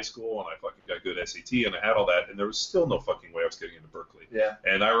grades in high school, and I fucking got good SAT, and I had all that, and there was still no fucking way I was getting into Berkeley. Yeah.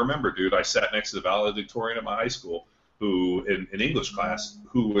 And I remember, dude, I sat next to the valedictorian at my high school, who in English class,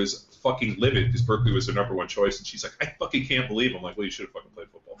 who was fucking livid because Berkeley was their number one choice, and she's like, I fucking can't believe. I'm like, well, you should have fucking played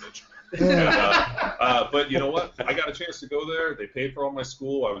football, bitch. But you know what? I got a chance to go there. They paid for all my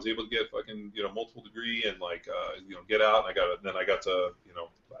school. I was able to get fucking multiple degree and get out. And I got to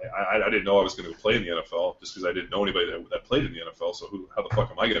I didn't know I was going to play in the NFL just because I didn't know anybody that played in the NFL. So how the fuck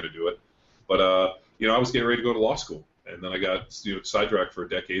am I going to do it? But I was getting ready to go to law school. And then I got sidetracked for a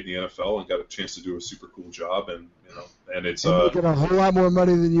decade in the NFL and got a chance to do a super cool job, and it's making a whole lot more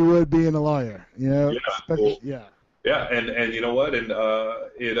money than you would being a lawyer, Yeah, and you know what, and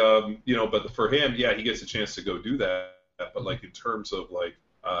but for him, he gets a chance to go do that. But in terms of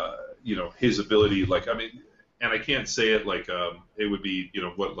his ability, and I can't say it it would be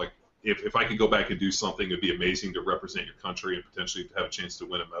if I could go back and do something, it'd be amazing to represent your country and potentially have a chance to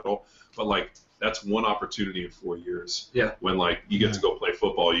win a medal. But that's one opportunity in 4 years. Yeah. When you get to go play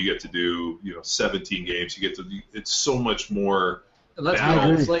football, you get to do 17 games. You get to it's so much more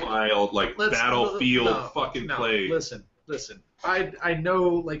battlefield play. Listen. I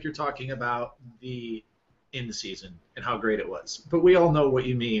know you're talking about the in the season and how great it was, but we all know what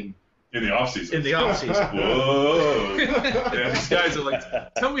you mean. In the off season. Whoa. Yeah, these guys are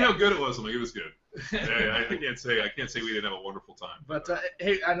tell me how good it was. I'm like, it was good. I can't say we didn't have a wonderful time. But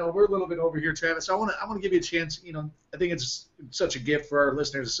hey, I know we're a little bit over here, Travis. I want to give you a chance. I think it's such a gift for our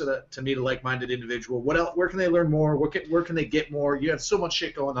listeners to meet a like-minded individual. What else? Where can they learn more? Where can they get more? You have so much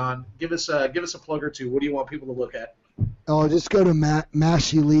shit going on. Give us a plug or two. What do you want people to look at? Oh, just go to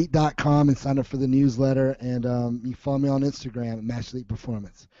mashelite.com and sign up for the newsletter, and you follow me on Instagram at Mash Elite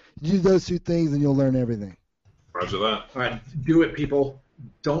Performance. You do those two things, and you'll learn everything. Roger that. All right, do it, people.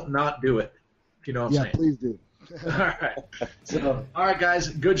 Don't not do it. If you know what I'm saying. Yeah, please do. All right. So, all right, guys.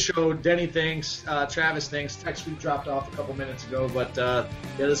 Good show. Denny, thanks. Travis, thanks. Text we dropped off a couple minutes ago, but yeah,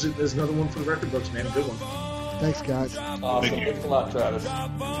 there's another one for the record books, man. A good one. Thanks, guys. Awesome. Thanks a lot, Travis.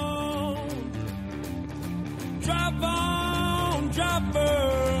 Drop on, drop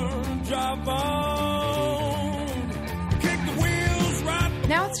on. Kick the wheels right.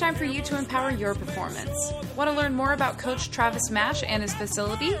 Now it's time for you to empower your performance. Want to learn more about Coach Travis Mash and his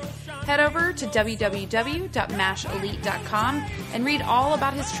facility? Head over to www.mashelite.com and read all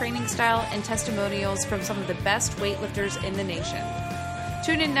about his training style and testimonials from some of the best weightlifters in the nation.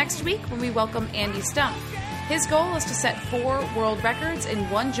 Tune in next week when we welcome Andy Stump. His goal is to set 4 world records in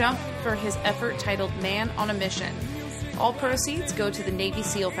one jump for his effort titled Man on a Mission. All proceeds go to the Navy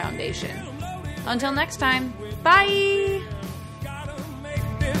SEAL Foundation. Until next time, bye!